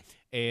 Okay.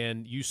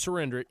 And you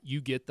surrender it,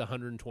 you get the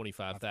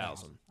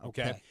 $125,000.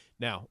 Okay.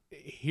 Now,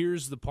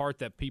 here's the part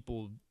that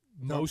people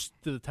most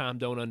of the time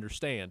don't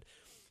understand.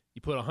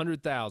 You put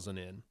 $100,000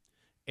 in,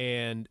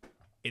 and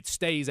it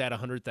stays at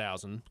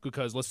 $100,000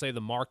 because let's say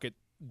the market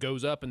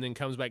goes up and then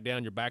comes back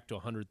down, you're back to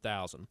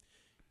 $100,000.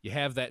 You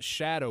have that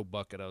shadow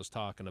bucket I was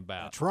talking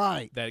about. That's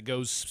right. That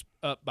goes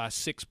up by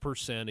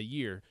 6% a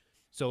year.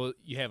 So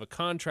you have a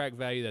contract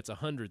value that's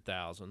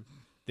 $100,000.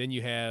 Then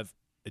you have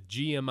a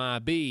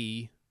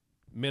GMIB,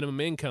 minimum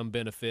income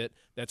benefit,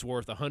 that's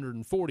worth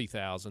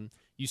 $140,000.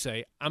 You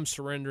say, I'm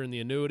surrendering the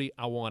annuity.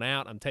 I want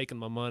out. I'm taking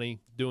my money,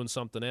 doing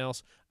something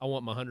else. I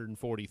want my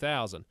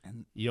 $140,000.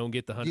 You don't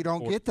get the $140,000. You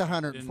don't get the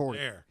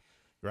 $140,000.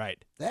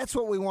 Right. That's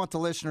what we want the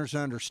listeners to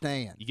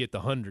understand. You get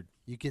the $100,000.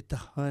 You get the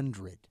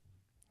 $100,000.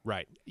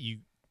 Right. You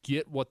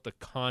get what the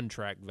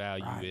contract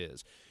value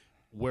is.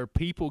 Where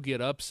people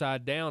get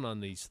upside down on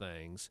these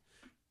things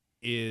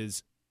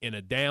is in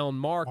a down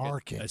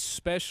market.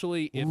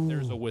 Especially if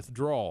there's a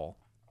withdrawal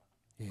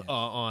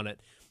on it,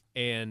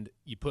 and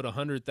you put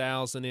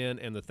 $100,000 in,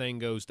 and the thing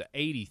goes to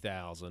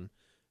 $80,000,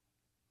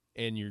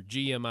 and your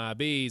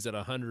GMIB's at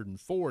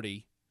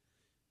 $140,000.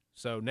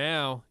 So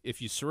now,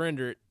 if you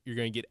surrender it, you're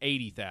going to get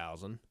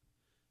 $80,000.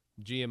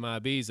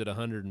 GMIB's at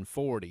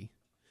 $140,000.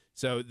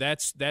 So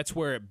that's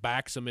where it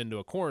backs them into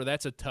a corner.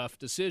 That's a tough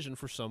decision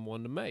for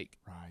someone to make.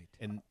 Right.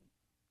 And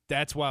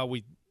that's why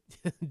we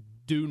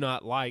do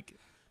not like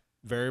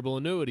variable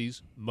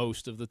annuities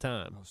most of the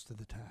time.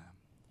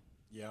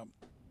 Yep.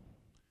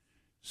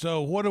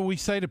 So what do we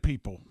say to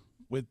people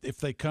if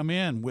they come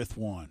in with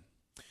one?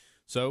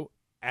 So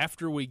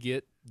after we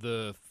get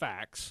the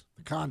facts,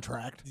 the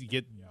contract, you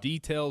get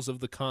details of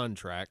the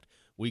contract,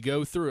 we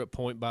go through it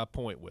point by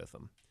point with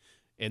them.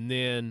 And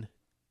then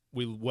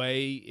we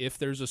weigh if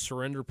there's a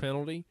surrender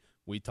penalty.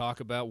 We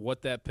talk about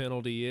what that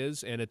penalty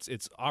is, and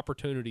it's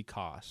opportunity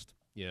cost,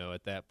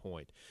 at that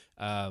point.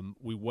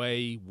 We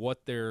weigh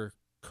what their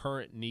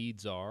current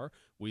needs are.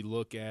 We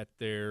look at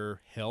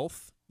their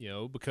health,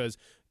 because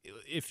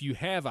if you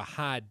have a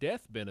high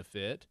death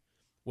benefit,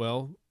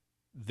 well,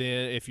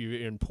 then if you're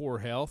in poor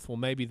health, well,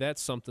 maybe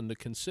that's something to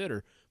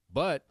consider.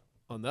 But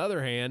on the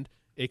other hand,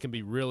 it can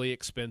be really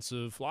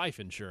expensive life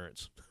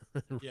insurance.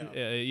 You're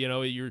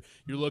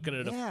looking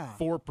at a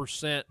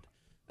 4%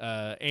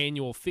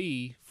 annual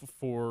fee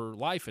for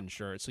life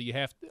insurance. So you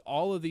have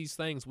all of these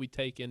things we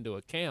take into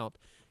account,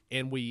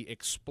 and we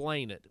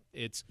explain it.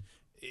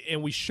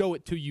 And we show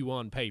it to you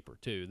on paper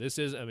too. This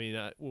is,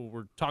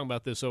 we're talking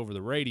about this over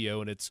the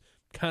radio, and it's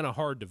kind of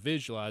hard to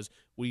visualize.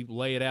 We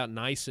lay it out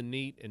nice and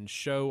neat and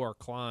show our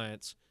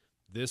clients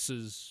these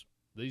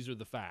are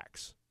the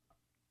facts,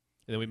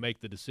 and then we make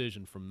the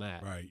decision from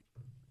that. Right.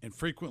 And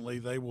frequently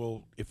they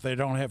will, if they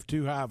don't have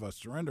too high of a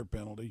surrender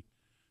penalty,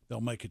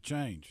 they'll make a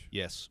change.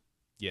 Yes.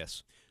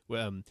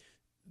 Well,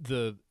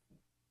 I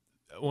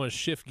want to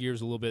shift gears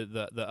a little bit.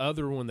 The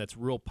other one that's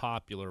real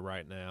popular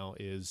right now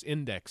is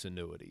index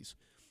annuities.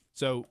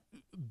 So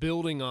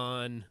building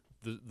on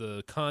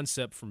the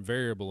concept from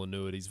variable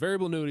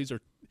annuities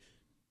are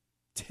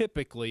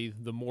typically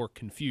the more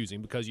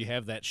confusing because you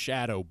have that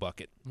shadow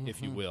bucket,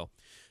 if you will.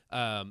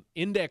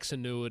 Index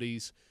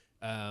annuities,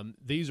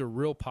 these are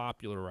real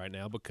popular right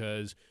now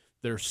because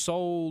they're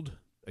sold,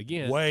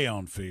 again, way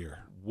on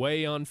fear.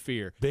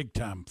 Big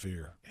time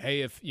fear.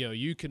 Hey, if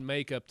you can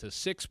make up to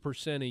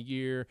 6% a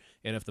year,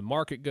 and if the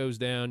market goes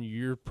down,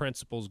 your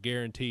principal's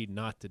guaranteed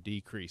not to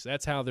decrease.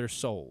 That's how they're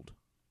sold.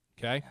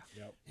 Okay?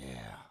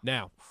 Yeah.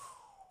 Now,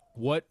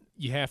 what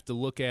you have to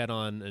look at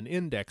on an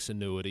index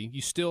annuity,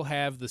 you still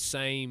have the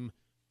same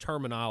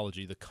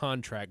terminology, the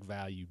contract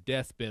value,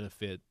 death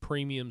benefit,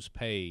 premiums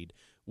paid,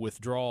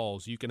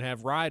 withdrawals. You can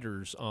have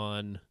riders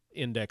on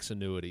index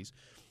annuities.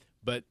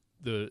 But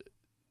the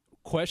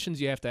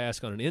questions you have to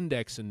ask on an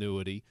index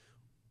annuity,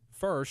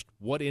 first,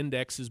 what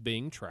index is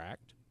being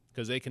tracked?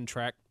 Because they can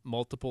track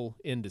multiple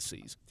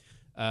indices.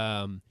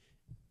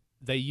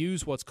 They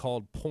use what's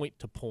called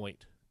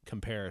point-to-point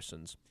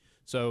comparisons.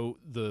 So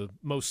the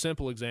most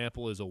simple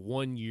example is a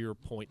 1-year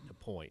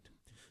point-to-point.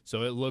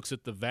 So it looks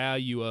at the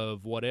value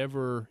of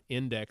whatever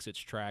index it's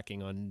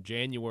tracking on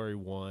January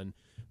 1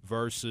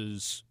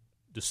 versus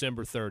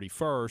December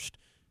 31st,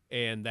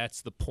 and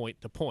that's the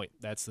point-to-point.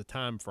 That's the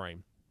time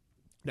frame.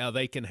 Now,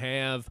 they can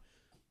have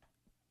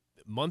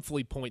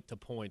monthly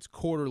point-to-points,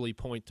 quarterly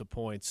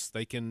point-to-points.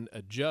 They can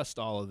adjust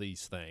all of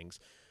these things.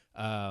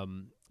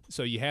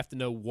 So you have to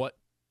know what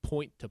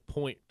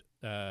point-to-point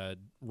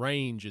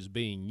range is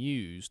being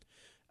used.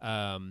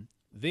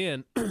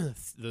 Then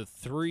the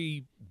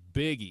three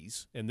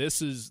biggies, and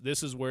this is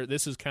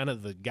kind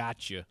of the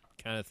gotcha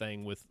kind of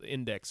thing with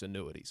index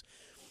annuities.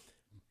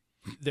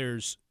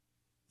 There's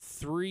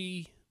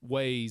three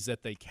ways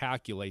that they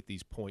calculate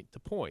these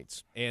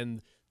point-to-points,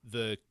 and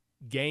the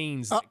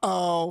gains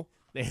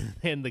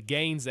and the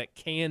gains that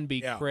can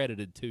be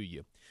credited to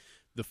you.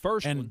 The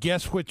first one,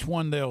 guess which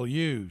one they'll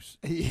use?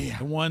 The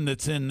one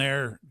that's in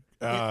their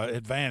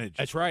advantage.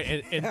 That's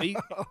right,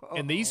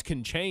 and these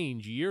can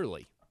change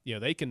yearly.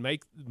 They can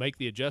make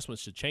the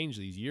adjustments to change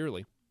these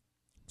yearly.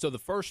 So the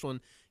first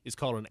one is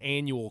called an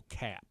annual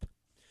cap.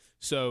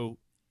 So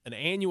an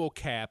annual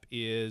cap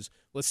is,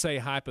 let's say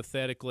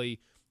hypothetically,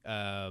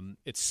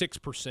 it's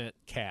 6%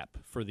 cap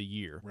for the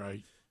year.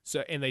 Right.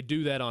 So, and they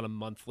do that on a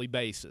monthly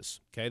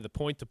basis. Okay, the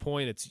point to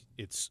point,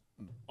 it's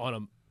on a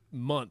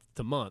month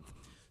to month.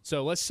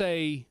 So let's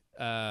say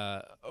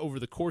over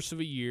the course of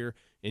a year,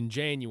 in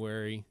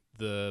January,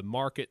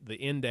 the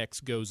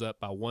index goes up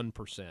by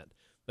 1%.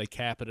 They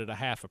cap it at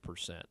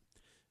 0.5%.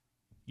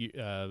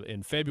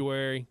 In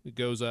February, it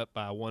goes up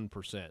by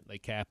 1%. They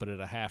cap it at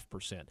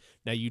 0.5%.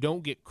 Now, you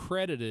don't get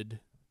credited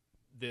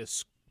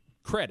this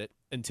credit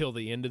until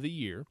the end of the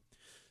year.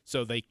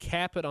 So they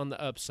cap it on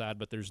the upside,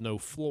 but there's no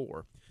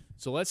floor.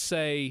 So let's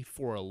say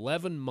for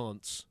 11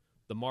 months,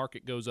 the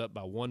market goes up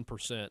by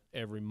 1%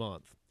 every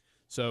month.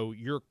 So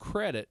your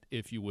credit,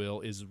 if you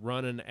will, is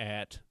running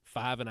at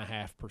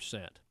 5.5%,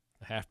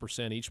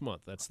 0.5% each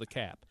month. That's the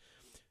cap.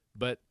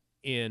 But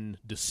in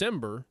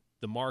December,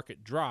 the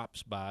market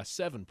drops by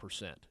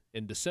 7%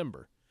 in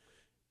December.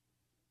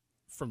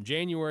 From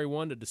January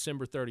 1 to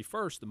December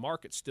 31st, the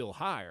market's still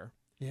higher.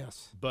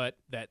 Yes. But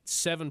that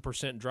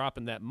 7% drop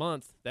in that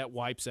month, that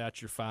wipes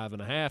out your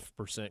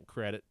 5.5%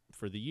 credit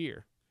for the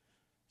year.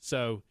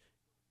 So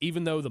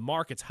even though the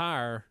market's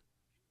higher,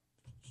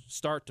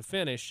 start to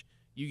finish,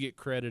 you get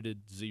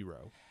credited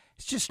 0.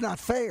 It's just not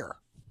fair.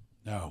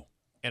 No.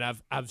 And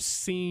I've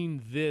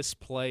seen this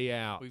play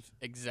out.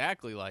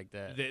 Exactly like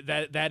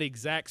that. That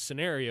exact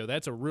scenario,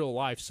 that's a real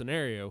life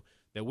scenario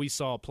that we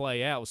saw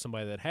play out with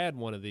somebody that had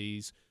one of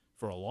these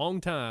for a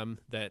long time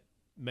that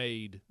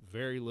made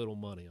very little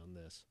money on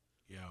this.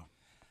 Yeah.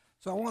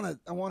 So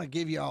I want to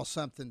give you all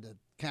something to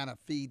kind of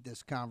feed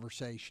this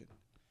conversation.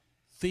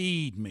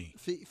 Feed me.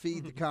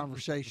 Feed the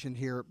conversation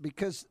here,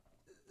 because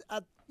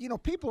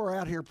people are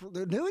out here.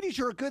 The annuities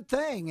are a good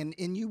thing,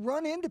 and you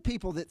run into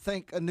people that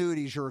think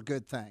annuities are a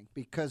good thing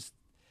because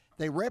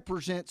they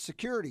represent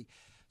security.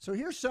 So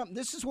here's something.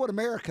 This is what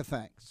America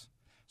thinks.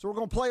 So we're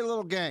going to play a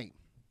little game.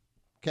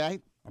 Okay?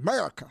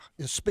 America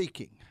is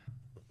speaking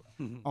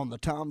on the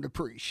Tom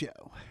Dupree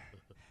Show.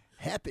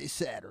 Happy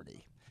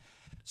Saturday.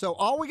 So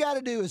all we got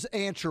to do is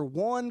answer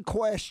one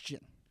question.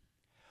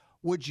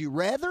 Would you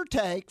rather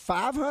take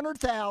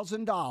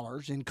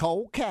 $500,000 in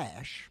cold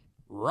cash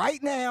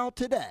right now,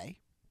 today,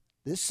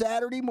 this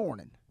Saturday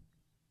morning,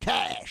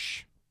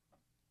 cash,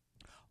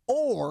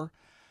 or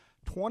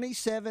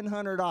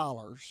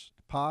 $2,700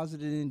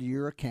 deposited into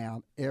your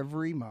account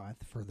every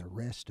month for the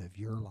rest of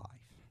your life?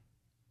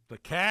 The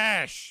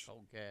cash.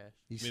 Cold cash.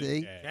 You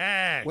see?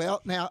 Cash.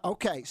 Well, now,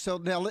 okay, so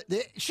now,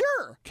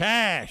 sure.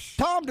 Cash.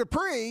 Tom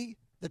Dupree,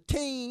 the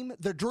team,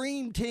 the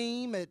dream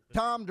team at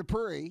Tom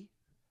Dupree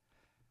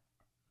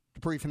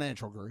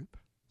Financial Group,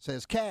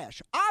 says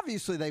cash.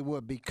 Obviously they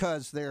would,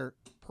 because they're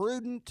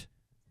prudent,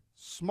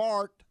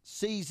 smart,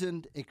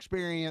 seasoned,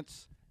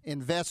 experienced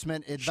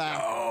investment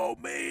advisor. Show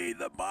me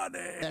the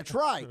money. That's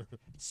right.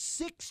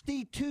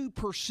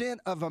 62%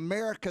 of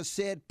America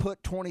said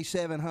put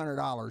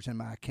 $2,700 in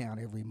my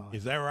account every month.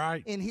 Is that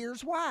right? And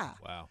here's why.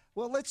 Wow.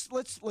 Well,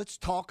 let's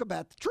talk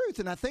about the truth,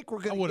 and I think we're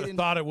going to. I would have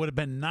thought it would have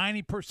been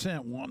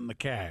 90% wanting the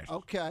cash.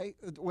 Okay.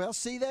 Well,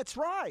 see, that's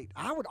right.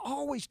 I would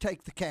always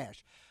take the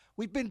cash.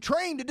 We've been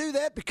trained to do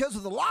that because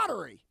of the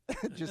lottery.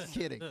 Just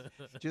kidding.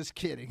 Just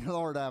kidding.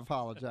 Lord, I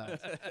apologize.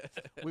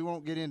 We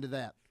won't get into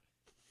that.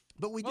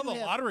 But we do the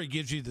lottery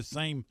gives you the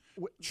same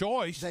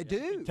choice. They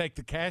do. Take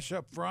the cash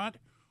up front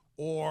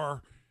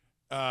or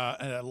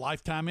a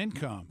lifetime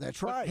income.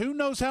 That's right. But who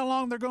knows how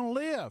long they're going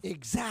to live?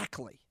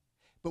 Exactly.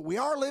 But we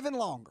are living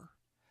longer.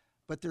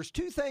 But there's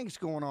two things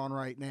going on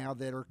right now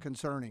that are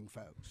concerning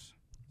folks.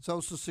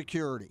 Social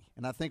Security,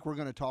 and I think we're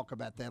going to talk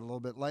about that a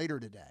little bit later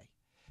today.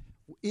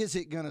 Is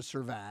it going to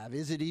survive?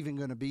 Is it even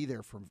going to be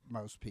there for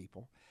most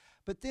people?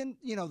 But then,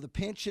 the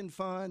pension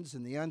funds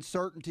and the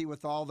uncertainty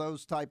with all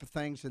those type of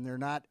things, and they're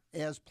not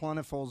as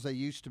plentiful as they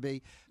used to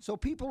be. So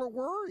people are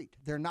worried.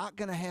 They're not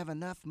going to have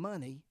enough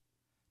money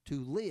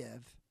to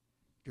live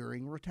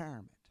during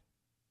retirement.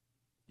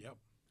 Yep,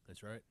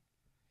 that's right.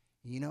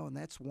 And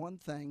that's one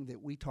thing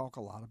that we talk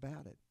a lot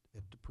about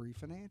at Dupree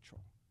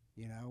Financial.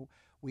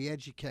 We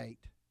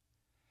educate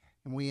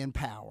and we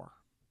empower,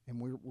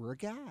 and we're a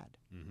guide.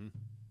 Mm-hmm.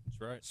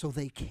 That's right. So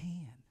they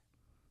can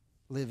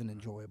live an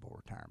enjoyable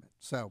retirement.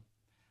 So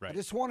right. I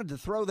just wanted to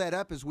throw that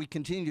up as we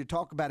continue to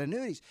talk about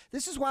annuities.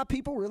 This is why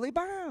people really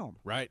buy them.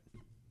 Right.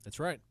 That's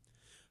right.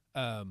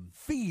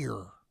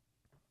 Fear.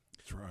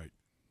 That's right.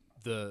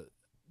 The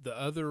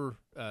other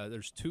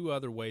there's two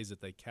other ways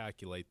that they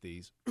calculate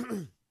these.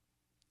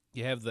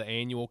 You have the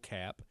annual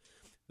cap.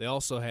 They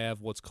also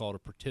have what's called a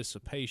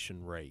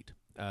participation rate.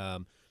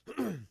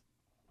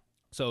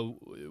 So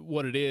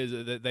what it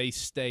is that they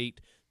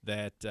state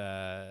that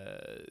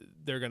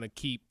they're going to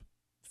keep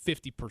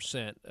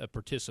 50% a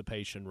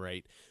participation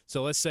rate.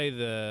 So let's say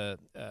the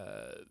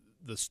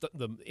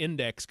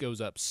index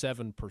goes up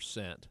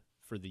 7%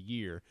 for the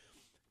year,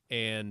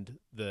 and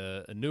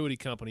the annuity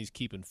company's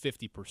keeping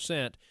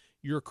 50%.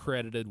 You're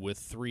credited with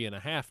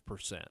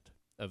 3.5%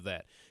 of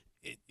that.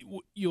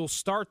 You'll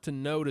start to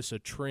notice a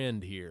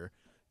trend here.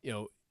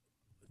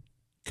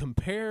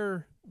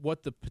 Compare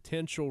what the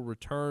potential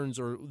returns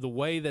or the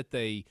way that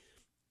they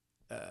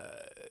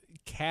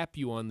cap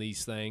you on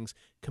these things.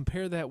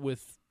 Compare that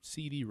with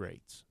CD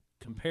rates.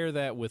 Compare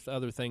that with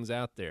other things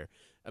out there.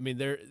 I mean,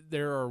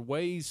 there are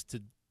ways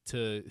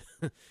to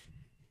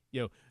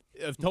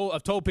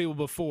I've told people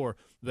before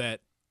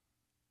that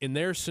in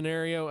their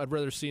scenario, I'd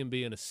rather see them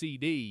be in a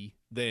CD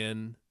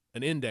than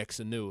an index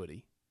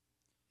annuity.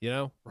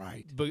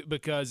 Right?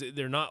 Because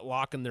they're not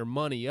locking their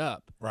money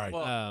up. Right.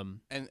 Well,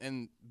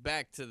 and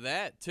back to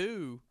that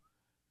too.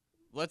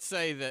 Let's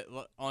say that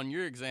on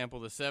your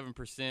example, the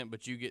 7%,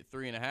 but you get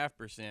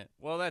 3.5%.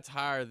 Well, that's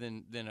higher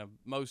than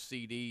most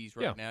CDs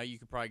right now. You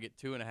could probably get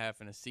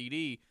 2.5 in a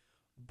CD,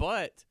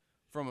 but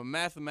from a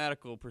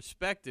mathematical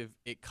perspective,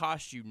 it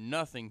costs you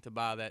nothing to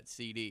buy that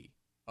CD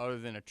other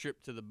than a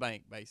trip to the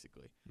bank,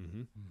 basically.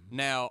 Mm-hmm.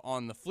 Now,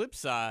 on the flip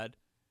side,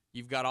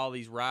 you've got all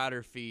these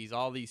rider fees,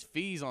 all these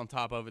fees on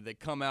top of it that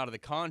come out of the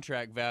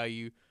contract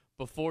value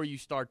before you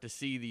start to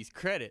see these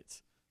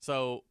credits.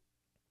 So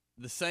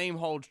the same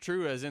holds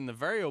true as in the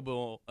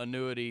variable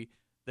annuity,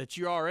 that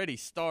you already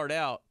start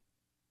out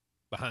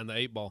behind the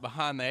 8 ball.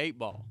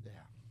 Yeah.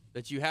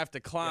 That you have to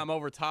climb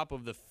over top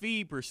of the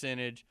fee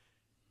percentage.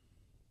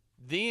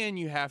 Then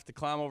you have to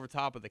climb over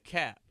top of the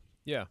cap.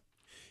 Yeah.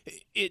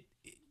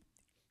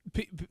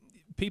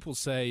 People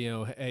say,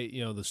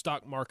 hey, the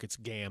stock market's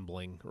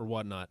gambling or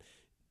whatnot.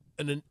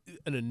 An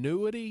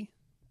annuity,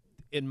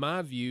 in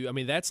my view, I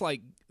mean, it's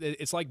like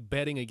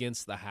betting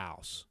against the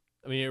house.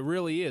 I mean, it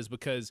really is,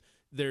 because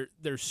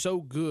they're so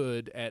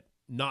good at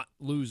not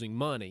losing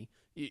money,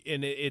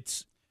 and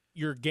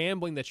you're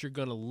gambling that you're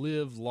going to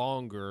live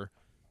longer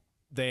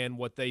than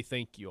what they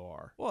think you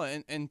are.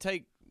 Well, and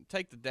take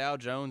the Dow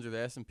Jones or the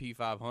S&P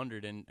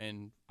 500,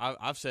 and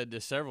I've said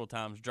this several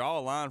times. Draw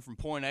a line from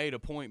point A to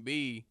point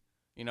B,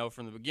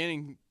 from the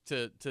beginning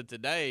to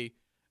today,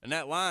 and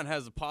that line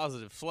has a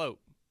positive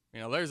slope.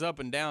 There's up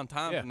and down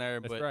times in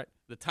there, but right.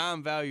 The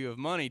time value of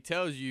money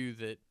tells you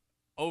that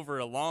over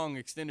a long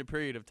extended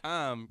period of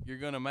time, you're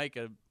going to make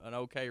an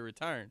okay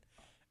return.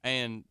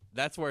 And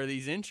that's where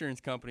these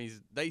insurance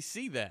companies, they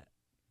see that.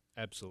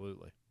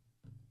 Absolutely.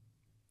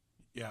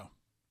 Yeah.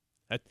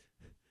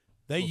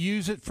 They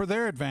use it for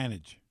their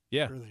advantage.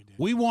 Yeah. Sure they do.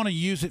 We want to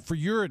use it for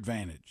your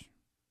advantage.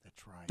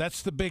 That's right.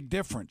 That's the big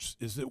difference,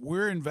 is that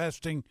we're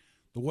investing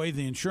the way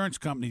the insurance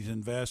companies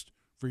invest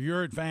for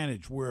your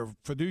advantage. We're a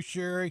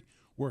fiduciary.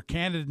 We're a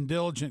candid and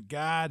diligent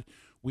guide.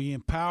 We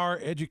empower,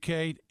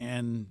 educate,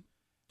 and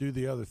do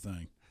the other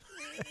thing.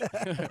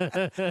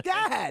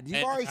 God,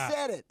 you've already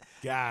said it.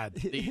 God.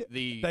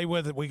 The Stay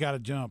with it. We got to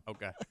jump.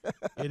 Okay.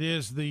 It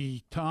is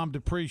the Tom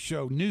Dupree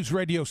Show. News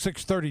Radio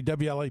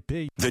 630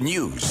 WLAP. The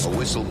news. A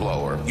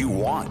whistleblower you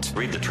want.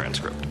 Read the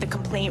transcript. The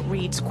complaint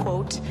reads,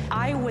 quote,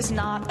 I was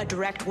not a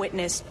direct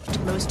witness to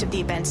most of the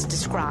events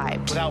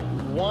described. Without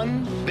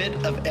one bit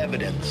of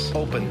evidence,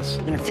 opens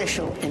An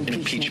official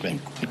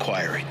impeachment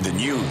inquiry. The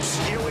news.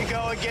 Here we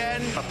go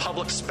again. A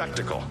public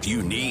spectacle.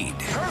 You need.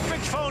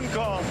 Perfect phone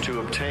call to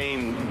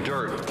obtain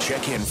dirt.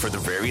 Check in for the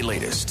very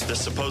latest. The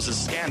supposed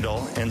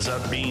scandal ends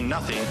up being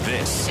nothing.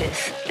 This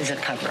is a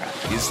cover-up.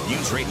 is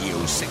News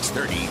Radio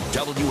 630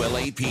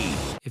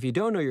 WLAP. If you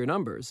don't know your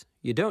numbers,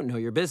 you don't know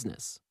your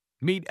business.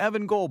 Meet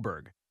Evan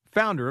Goldberg,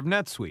 founder of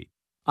NetSuite.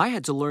 I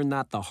had to learn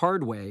that the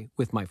hard way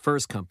with my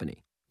first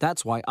company.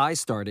 That's why I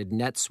started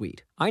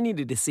NetSuite. I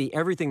needed to see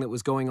everything that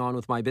was going on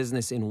with my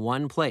business in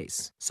one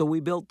place, so we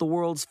built the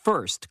world's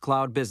first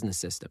cloud business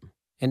system.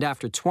 And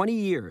after 20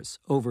 years,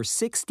 over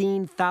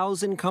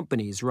 16,000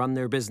 companies run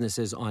their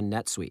businesses on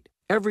NetSuite.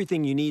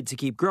 Everything you need to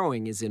keep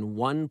growing is in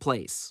one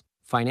place.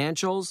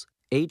 Financials,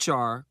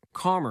 HR,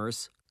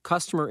 commerce,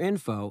 customer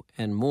info,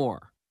 and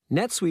more.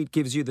 NetSuite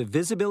gives you the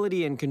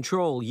visibility and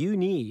control you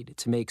need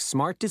to make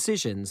smart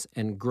decisions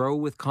and grow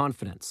with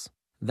confidence.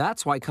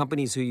 That's why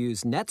companies who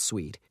use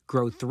NetSuite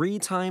grow 3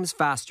 times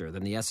faster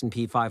than the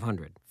S&P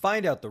 500.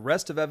 Find out the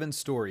rest of Evan's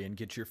story and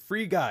get your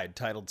free guide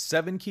titled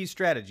 7 Key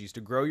Strategies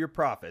to Grow Your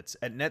Profits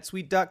at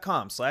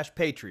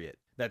netsuite.com/patriot.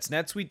 That's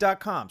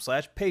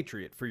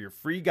netsuite.com/patriot for your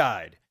free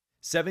guide.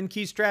 7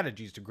 Key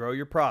Strategies to Grow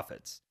Your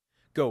Profits.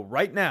 Go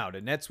right now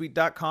to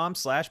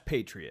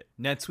netsuite.com/patriot.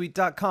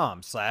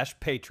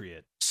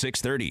 netsuite.com/patriot.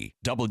 630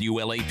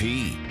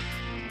 WLAP.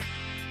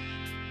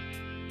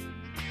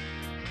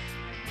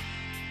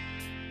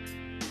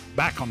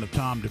 Back on the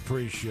Tom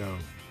Dupree Show.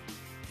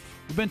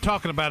 We've been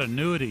talking about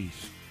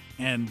annuities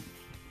and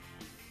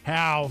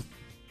how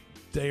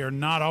they are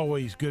not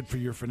always good for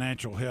your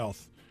financial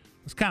health.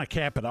 Let's kind of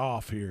cap it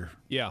off here.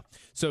 Yeah.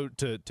 So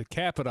to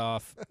cap it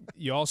off,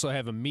 you also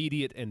have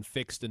immediate and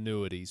fixed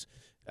annuities.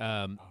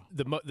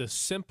 The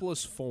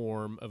simplest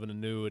form of an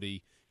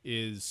annuity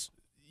is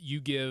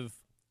you give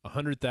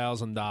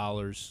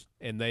 $100,000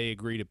 and they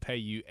agree to pay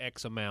you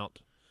X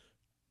amount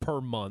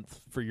per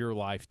month for your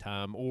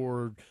lifetime,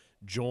 or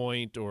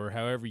joint, or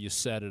however you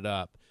set it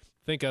up.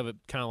 Think of it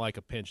kind of like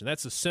a pension.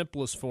 That's the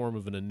simplest form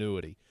of an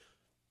annuity.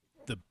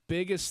 The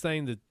biggest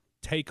thing to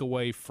take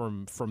away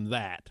from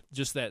that,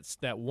 just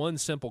that one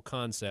simple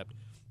concept,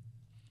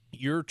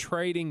 you're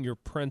trading your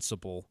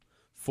principal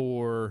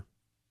for,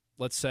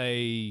 let's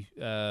say,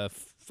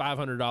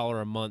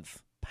 $500 a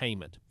month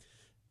payment.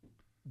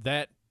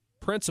 That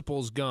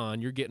principal's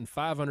gone. You're getting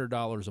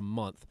 $500 a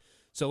month.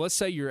 So let's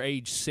say you're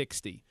age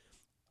 60.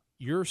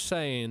 You're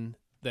saying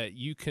that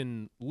you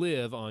can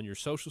live on your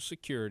Social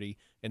Security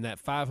and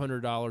that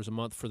 $500 a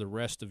month for the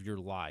rest of your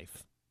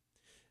life.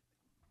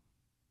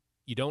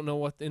 You don't know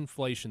what the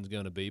inflation's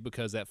going to be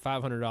because that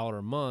 $500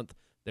 a month,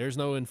 there's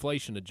no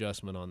inflation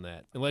adjustment on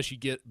that unless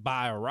you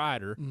buy a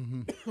rider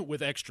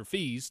with extra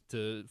fees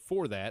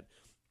for that.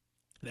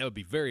 That would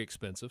be very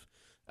expensive.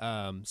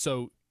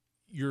 So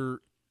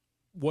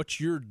what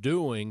you're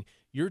doing,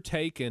 you're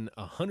taking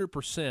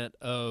 100%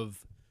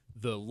 of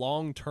the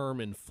long-term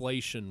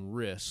inflation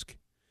risk,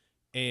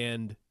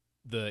 and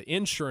the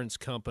insurance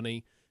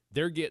company,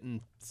 they're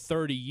getting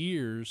 30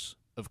 years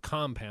of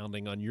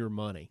compounding on your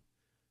money.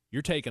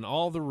 You're taking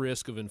all the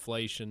risk of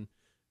inflation,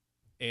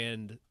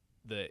 and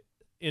the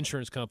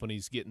insurance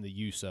company's getting the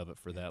use of it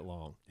for that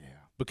long. Yeah.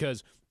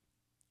 Because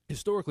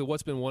historically,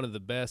 what's been one of the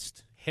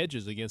best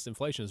hedges against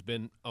inflation has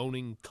been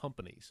owning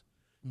companies,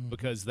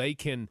 because they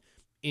can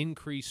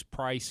increase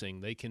pricing.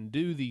 They can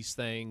do these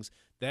things.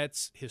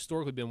 That's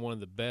historically been one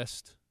of the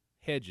best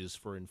hedges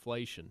for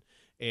inflation.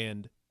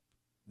 And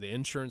the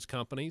insurance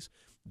companies,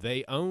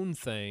 they own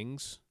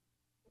things,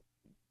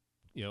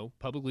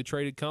 publicly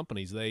traded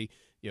companies. They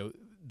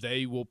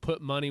will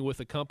put money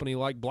with a company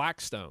like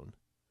Blackstone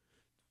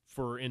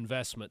for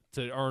investment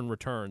to earn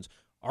returns.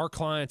 Our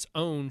clients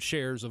own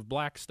shares of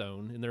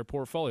Blackstone in their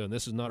portfolio, and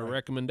this is not a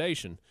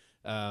recommendation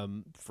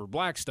for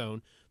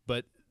Blackstone,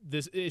 but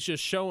it's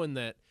just showing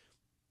that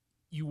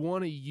you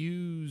want to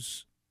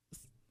use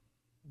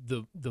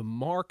the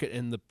market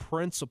and the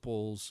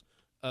principles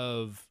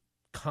of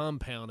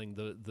compounding,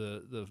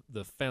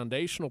 the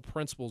foundational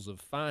principles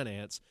of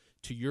finance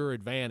to your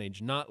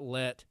advantage, not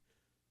let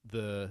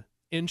the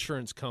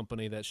insurance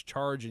company that's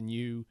charging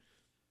you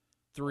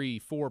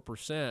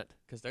 3-4%,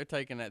 because they're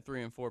taking that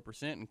 3 and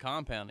 4% and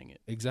compounding it.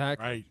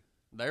 Exactly. Right.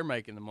 They're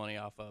making the money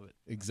off of it.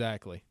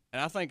 Exactly.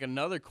 And I think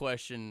another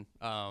question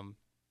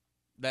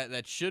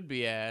that should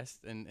be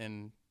asked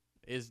and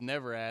is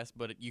never asked,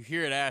 but you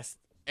hear it asked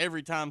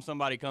every time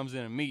somebody comes in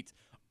and meets,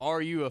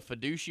 are you a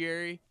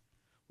fiduciary?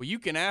 Well, you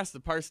can ask the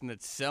person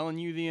that's selling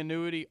you the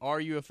annuity, are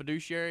you a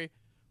fiduciary?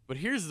 But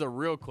here's the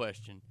real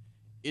question.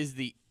 Is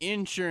the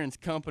insurance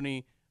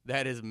company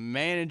that is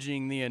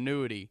managing the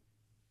annuity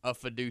a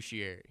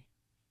fiduciary?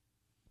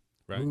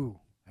 Right. Ooh,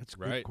 that's a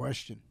good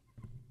question.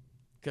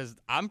 Because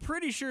I'm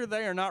pretty sure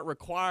they are not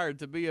required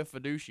to be a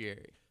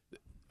fiduciary.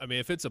 I mean,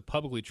 if it's a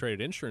publicly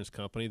traded insurance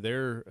company,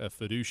 they're a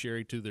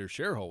fiduciary to their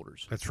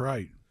shareholders. That's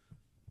right.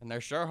 And their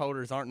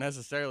shareholders aren't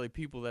necessarily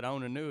people that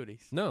own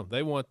annuities. No,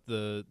 they want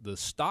the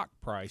stock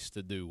price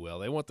to do well.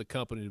 They want the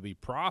company to be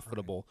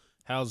profitable.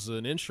 Right. How's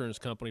an insurance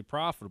company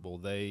profitable?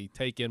 They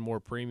take in more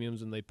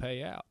premiums and they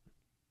pay out.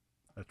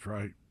 That's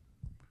right.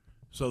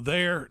 So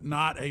they're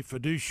not a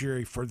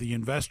fiduciary for the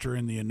investor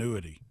in the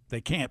annuity.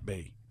 They can't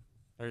be.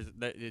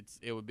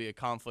 It would be a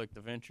conflict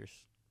of interest.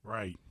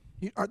 Right.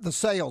 The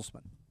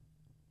salesman.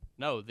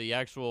 No, the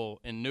actual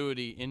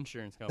annuity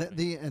insurance company.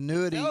 The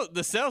annuity. No,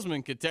 the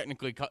salesman could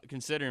technically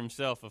consider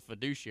himself a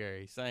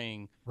fiduciary,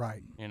 saying,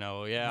 right.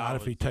 Not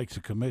if he takes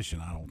a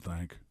commission, I don't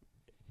think,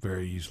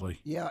 very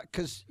easily. Yeah,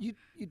 because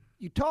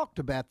you talked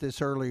about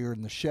this earlier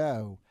in the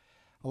show.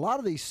 A lot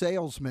of these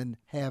salesmen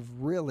have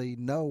really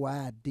no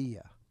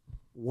idea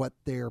what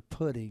they're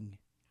putting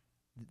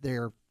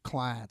their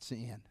clients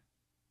in.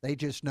 They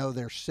just know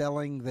they're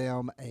selling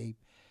them a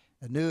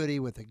annuity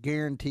with a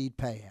guaranteed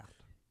payout.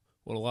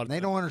 Well, they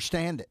don't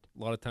understand it.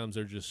 A lot of times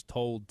they're just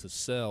told to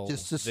sell.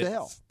 Just to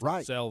sell,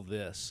 right. Sell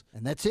this.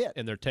 And that's it.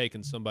 And they're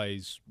taking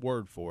somebody's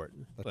word for it.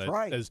 That's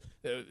right. As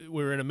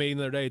we were in a meeting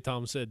the other day,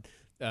 Tom said,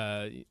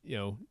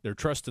 they're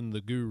trusting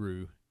the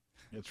guru.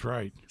 That's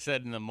right. He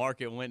said, and the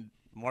market went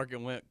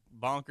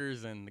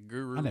bonkers, and the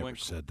guru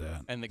said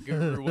that. And the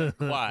guru went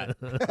quiet.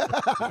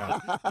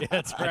 Yeah,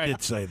 that's right. I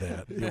did say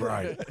that. You're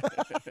right.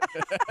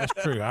 That's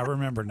true. I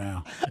remember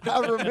now. I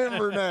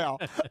remember now.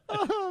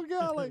 Oh,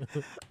 golly.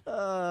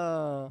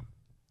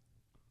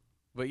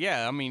 But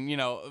yeah, I mean,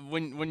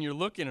 when you're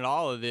looking at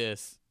all of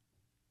this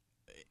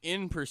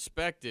in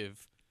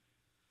perspective,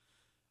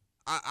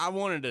 I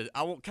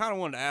kind of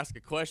wanted to ask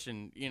a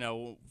question.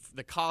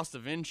 The cost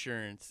of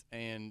insurance,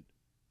 and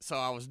so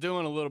I was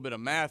doing a little bit of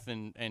math,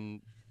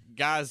 and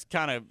guys,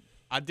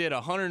 I did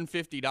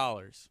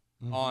 $150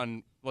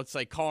 on, let's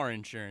say, car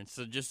insurance.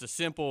 So just a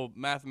simple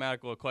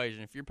mathematical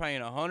equation. If you're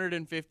paying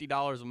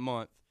 $150 a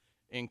month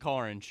in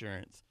car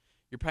insurance,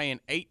 you're paying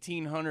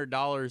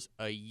 $1,800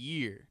 a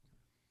year.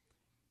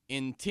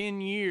 In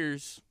 10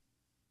 years,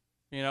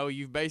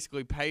 you've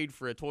basically paid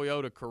for a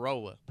Toyota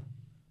Corolla.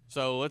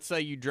 So let's say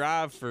you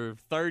drive for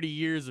 30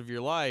 years of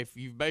your life,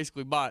 you've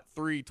basically bought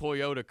 3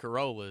 Toyota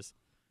Corollas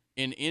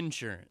in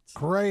insurance.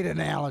 Great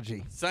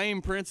analogy.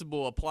 Same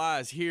principle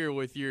applies here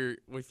with your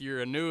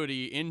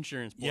annuity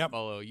insurance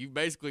portfolio. Yep. You've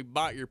basically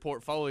bought your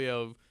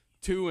portfolio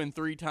 2 and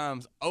 3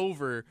 times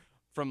over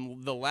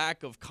from the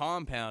lack of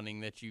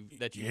compounding that you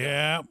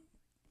Yeah.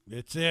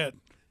 It's it.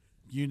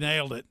 You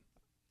nailed it.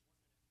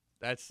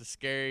 That's the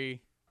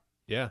scary.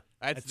 Yeah.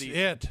 That's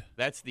it.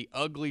 That's the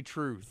ugly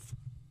truth.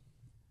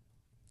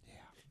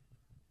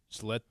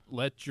 Just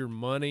let your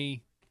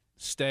money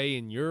stay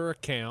in your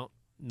account,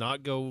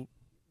 not go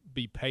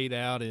be paid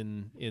out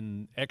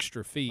in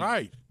extra fees.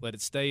 Right. Let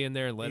it stay in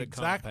there and let it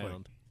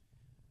compound.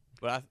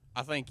 But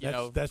I think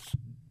that's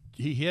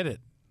he hit it.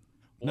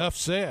 Enough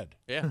said.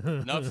 Yeah,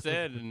 enough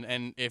said.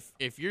 And if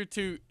you're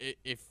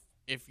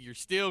if you're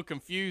still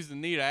confused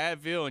and need an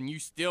Advil and you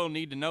still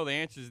need to know the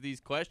answers to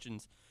these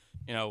questions,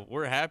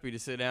 we're happy to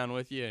sit down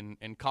with you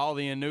and call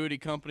the annuity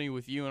company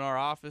with you in our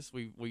office.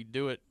 We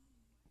do it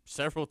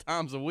several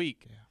times a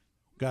week. Yeah.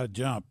 Got to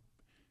jump.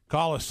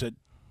 Call us at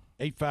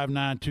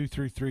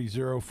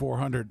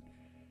 859-233-0400.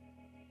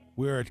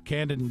 We're a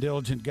candid and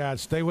diligent guide.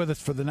 Stay with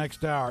us for the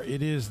next hour.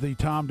 It is the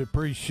Tom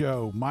Dupree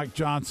Show. Mike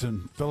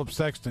Johnson, Philip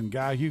Sexton,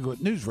 Guy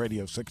Hughlett, News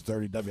Radio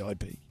 630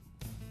 WAP.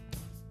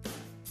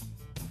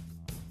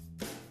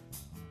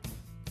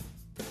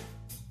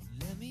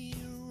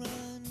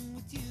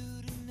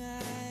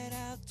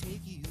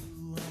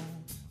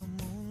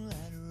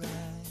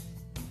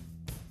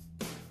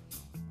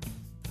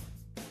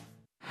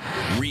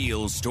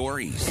 Real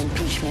stories.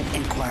 Impeachment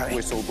inquiry.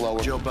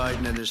 Whistleblower. Joe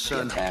Biden and his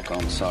son. The attack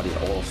on Saudi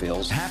oil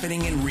fields.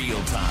 Happening in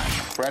real time.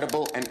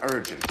 Credible and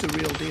urgent. It's a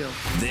real deal.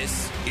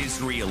 This is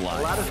Real Life.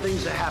 A lot of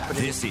things are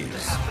happening. This is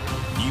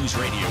News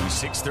Radio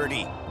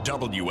 630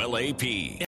 WLAP.